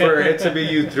 So for it to be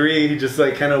you three just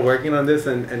like kind of working on this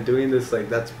and doing this, like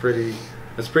that's pretty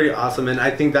awesome, and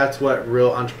I think that's what real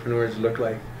entrepreneurs look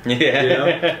like. Yeah. You know,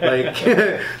 like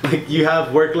you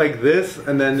have work like this,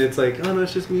 and then it's like, oh no,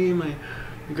 it's just me and my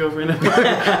girlfriend and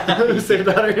my safe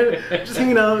daughter, just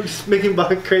hanging out, just making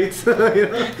box crates. You know?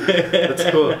 That's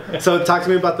cool. So talk to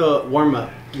me about the warm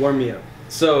me up.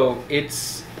 So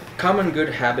it's common good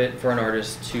habit for an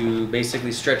artist to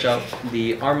basically stretch out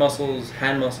the arm muscles,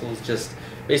 hand muscles, just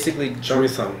basically. Show me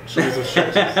some stretches. Show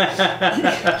me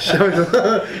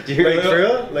some. Do you like for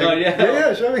real? Like, oh,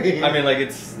 yeah, show me. I mean, like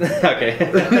it's okay.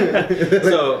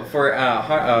 So for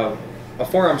a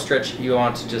forearm stretch, you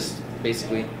want to just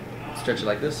basically stretch it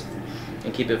like this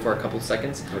and keep it for a couple of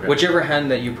seconds. Okay. Whichever hand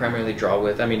that you primarily draw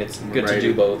with. I mean, it's good to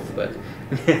do both, but.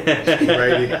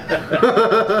 Righty.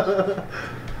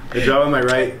 I draw with my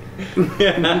right. And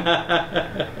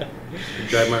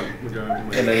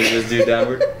then you just do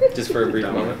downward, just for a brief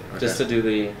moment, just to do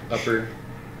the upper.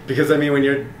 Because I mean, when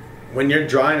you're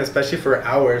drawing, especially for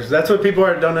hours, that's what people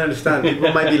don't understand.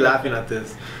 People might be laughing at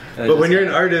this, but when you're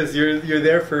an artist, you're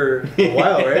there for a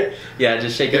while, right? Yeah,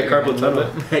 just shake it. Carpal tunnel.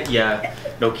 Yeah,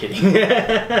 no kidding.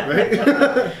 Right?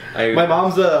 My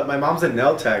mom's a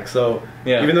nail tech, so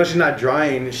even though she's not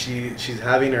drawing, she's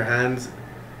having her hands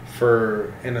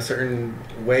in a certain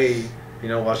way, you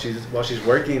know, while she's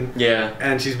working. Yeah.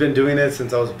 And she's been doing it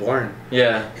since I was born.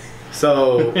 Yeah.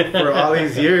 So for all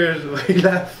these years, we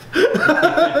left. They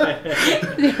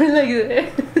were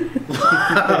like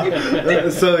wow.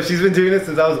 So she's been doing it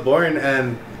since I was born,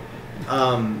 and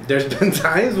there's been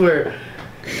times where,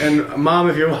 and Mom,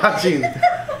 if you're watching,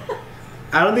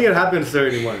 I don't think it happens to her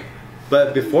anymore,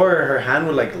 but before her hand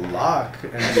would like lock,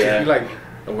 and she'd be like.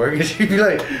 Work, she'd be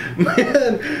like,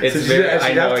 man. It's so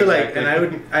she'd have to like,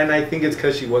 and I think it's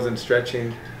because she wasn't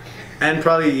stretching And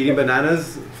probably eating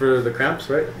bananas for the cramps,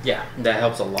 right? Yeah, that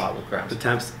helps a lot with cramps.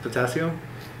 Potassium.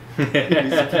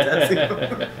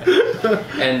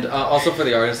 And also for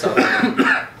the artists out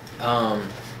there,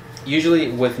 usually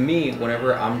with me,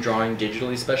 whenever I'm drawing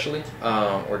digitally, especially,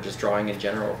 or just drawing in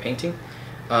general or painting,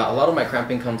 a lot of my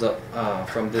cramping comes up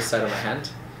from this side of my hand.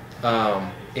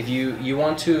 If you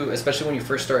want to, especially when you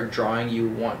first start drawing, you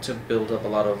want to build up a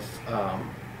lot of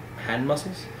hand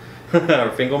muscles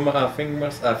or finger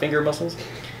muscles,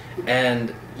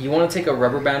 and you want to take a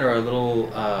rubber band or a little.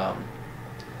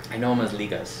 I know them as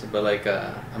ligas, but like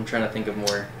I'm trying to think of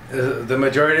more. The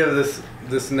majority of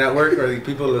this network or the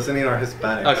people listening are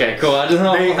Hispanic. Okay, cool. I just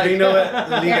know they know what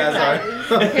ligas are.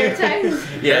 Hair ties.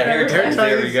 Yeah, hair ties.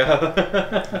 There we go.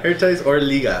 Hair ties or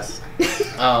ligas.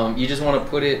 You just want to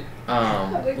put it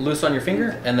loose on your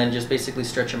finger and then just basically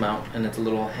stretch them out, and it's a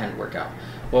little hand workout.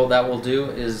 What that will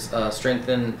do is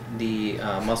strengthen the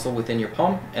muscle within your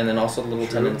palm, and then also the little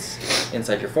tendons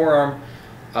inside your forearm.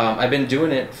 I've been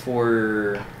doing it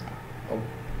for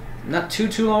not too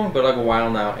long, but like a while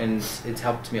now, and it's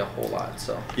helped me a whole lot.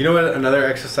 So you know what another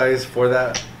exercise for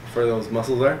those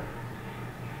muscles are?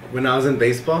 When I was in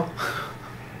baseball.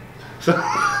 So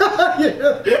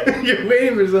you're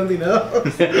waiting for something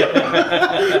else.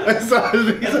 I saw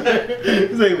his face.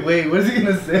 He's like, wait, what is he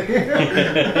gonna say?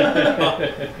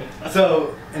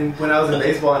 So, and when I was in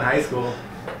baseball in high school,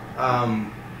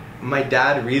 my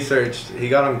dad researched. He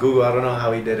got on Google. I don't know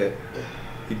how he did it.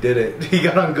 He did it. He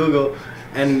got on Google,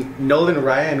 and Nolan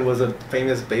Ryan was a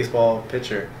famous baseball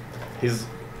pitcher. He's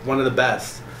one of the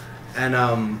best. And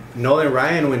Nolan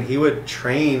Ryan, when he would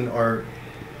train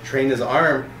his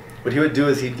arm, what he would do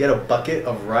is he'd get a bucket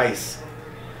of rice.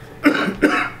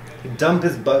 He'd dump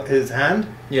his hand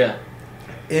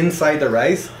inside the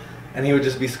rice, and he would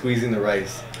just be squeezing the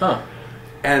rice. Huh.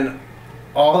 And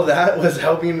all that was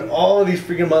helping all these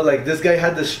freaking muscles. Like, this guy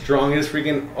had the strongest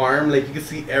freaking arm. Like, you could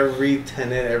see every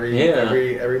tendon,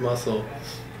 every muscle.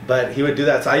 But he would do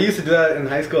that. So I used to do that in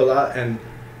high school a lot, and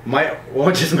my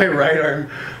right arm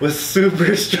was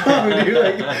super strong, dude.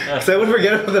 Like, cause I would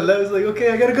forget about the left. I was like, okay,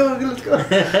 I gotta go, let's go.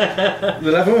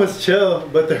 The left one was chill,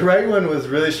 but the right one was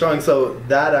really strong. So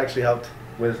that actually helped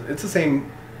with. It's the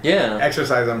same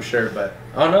exercise, I'm sure. But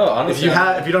oh no, honestly,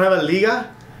 if you don't have a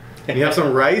liga, and you have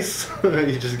some rice,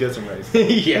 you just get some rice.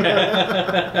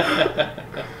 Yeah.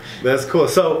 That's cool.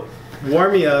 So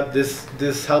warming up,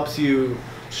 this helps you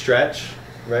stretch,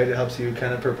 right? It helps you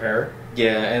kind of prepare.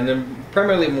 Yeah, and then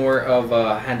primarily more of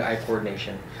hand-eye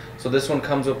coordination. So this one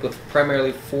comes up with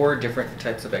primarily 4 different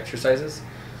types of exercises.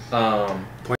 Point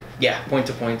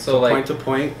to point. So like point to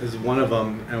point is one of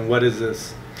them. And what is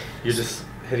this? You're just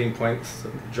hitting points,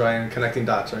 drawing, connecting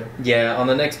dots, right? Yeah. On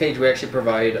the next page, we actually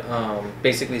provide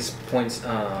basically points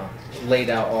laid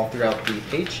out all throughout the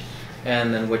page,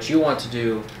 and then what you want to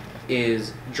do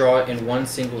is draw it in one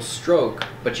single stroke,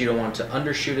 but you don't want to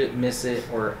undershoot it, miss it,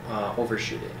 or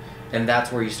overshoot it. And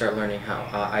that's where you start learning how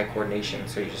eye coordination.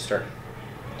 So you just start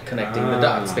connecting the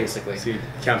dots, basically. So you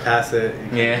can't pass it.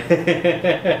 Yeah.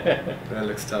 That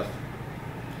looks tough.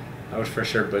 I would for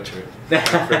sure butcher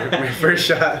it. My first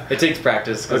shot. It takes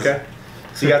practice. Okay.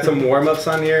 So you got some warm-ups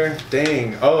on here.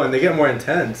 Dang. Oh, and they get more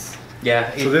intense.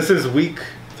 Yeah. So this is week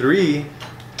 3,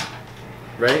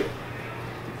 right?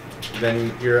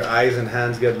 Then your eyes and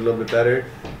hands get a little bit better.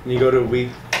 And you go to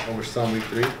we're still on week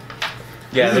 3.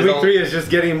 Yeah, week 3 is just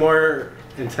getting more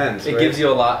intense. It gives you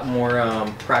a lot more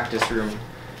practice room,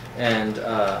 and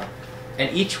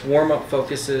each warm up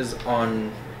focuses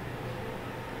on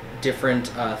different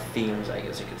themes, I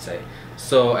guess you could say.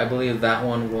 So I believe that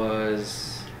one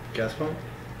was gas pump.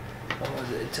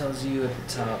 It tells you at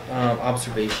the top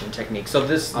observation technique. So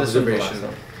this is the last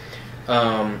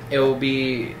one. It will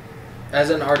be, as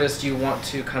an artist, you want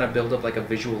to kind of build up like a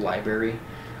visual library.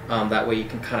 That way you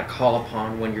can kind of call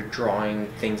upon when you're drawing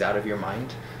things out of your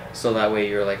mind. So that way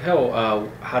you're like,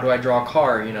 oh, how do I draw a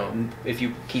car? You know, if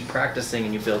you keep practicing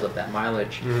and you build up that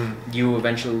mileage, you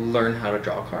eventually learn how to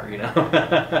draw a car, you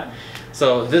know?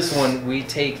 So this one, we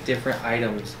take different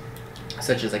items,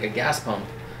 such as like a gas pump,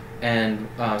 and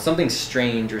something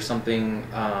strange or something,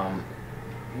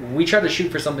 we try to shoot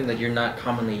for something that you're not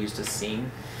commonly used to seeing.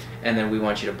 And then we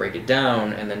want you to break it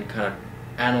down and then kind of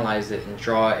analyze it and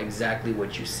draw exactly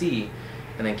what you see,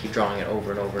 and then keep drawing it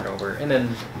over and over and over, and then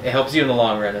it helps you in the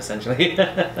long run, essentially.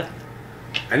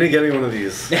 I need to get me one of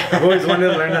these. I've always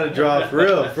wanted to learn how to draw,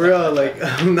 for real. Like,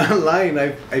 I'm not lying.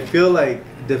 I feel like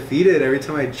defeated every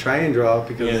time I try and draw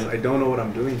because I don't know what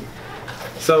I'm doing.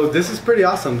 So this is pretty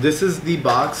awesome. This is the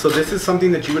box. So this is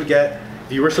something that you would get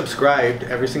if you were subscribed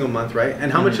every single month, right?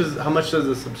 And how much does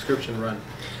the subscription run?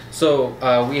 So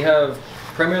we have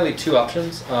primarily two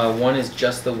options. One is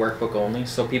just the workbook only,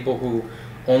 so people who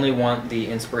only want the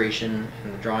inspiration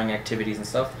and the drawing activities and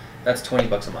stuff, that's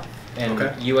 $20 a month,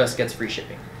 and US gets free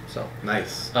shipping. So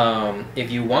nice.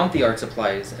 If you want the art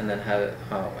supplies and then have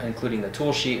including the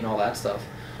tool sheet and all that stuff,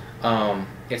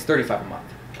 it's $35 a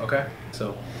month. Okay.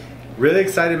 So really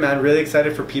excited, man. Really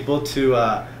excited for people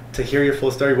to hear your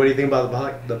full story. What do you think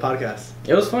about the podcast?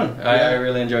 It was fun. I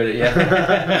really enjoyed it.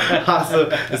 Yeah. Awesome.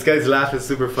 This guy's laugh is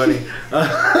super funny.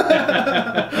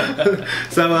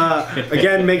 So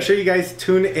again, make sure you guys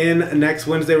tune in next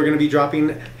Wednesday. We're going to be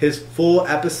dropping his full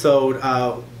episode,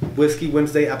 Whiskey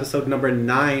Wednesday episode number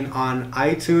 9 on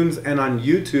iTunes and on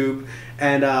YouTube.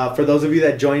 And for those of you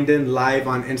that joined in live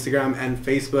on Instagram and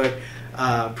Facebook,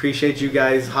 appreciate you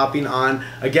guys hopping on.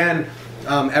 Again,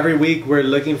 every week we're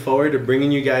looking forward to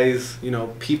bringing you guys,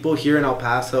 people here in El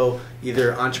Paso,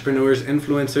 either entrepreneurs,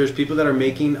 influencers, people that are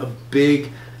making a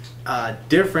big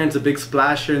difference, a big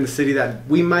splash here in the city that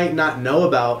we might not know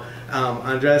about.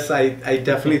 Andres, I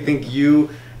definitely think you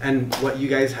and what you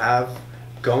guys have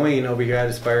going over here at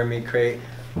InspireME Create,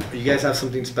 you guys have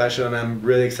something special, and I'm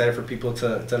really excited for people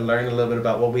to learn a little bit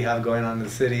about what we have going on in the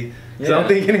city. Yeah. So I don't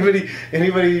think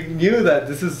anybody knew that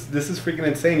this is freaking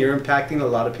insane. You're impacting a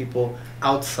lot of people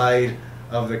outside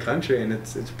of the country, and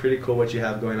it's pretty cool what you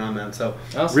have going on, man. So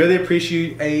awesome. Really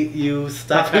appreciate you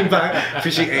stopping by.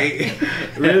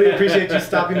 Really appreciate you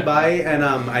stopping by, and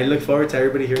I look forward to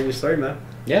everybody hearing your story, man.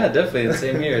 Yeah, definitely. The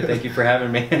same here. Thank you for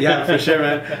having me. Yeah, for sure,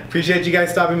 man. Appreciate you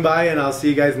guys stopping by, and I'll see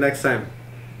you guys next time.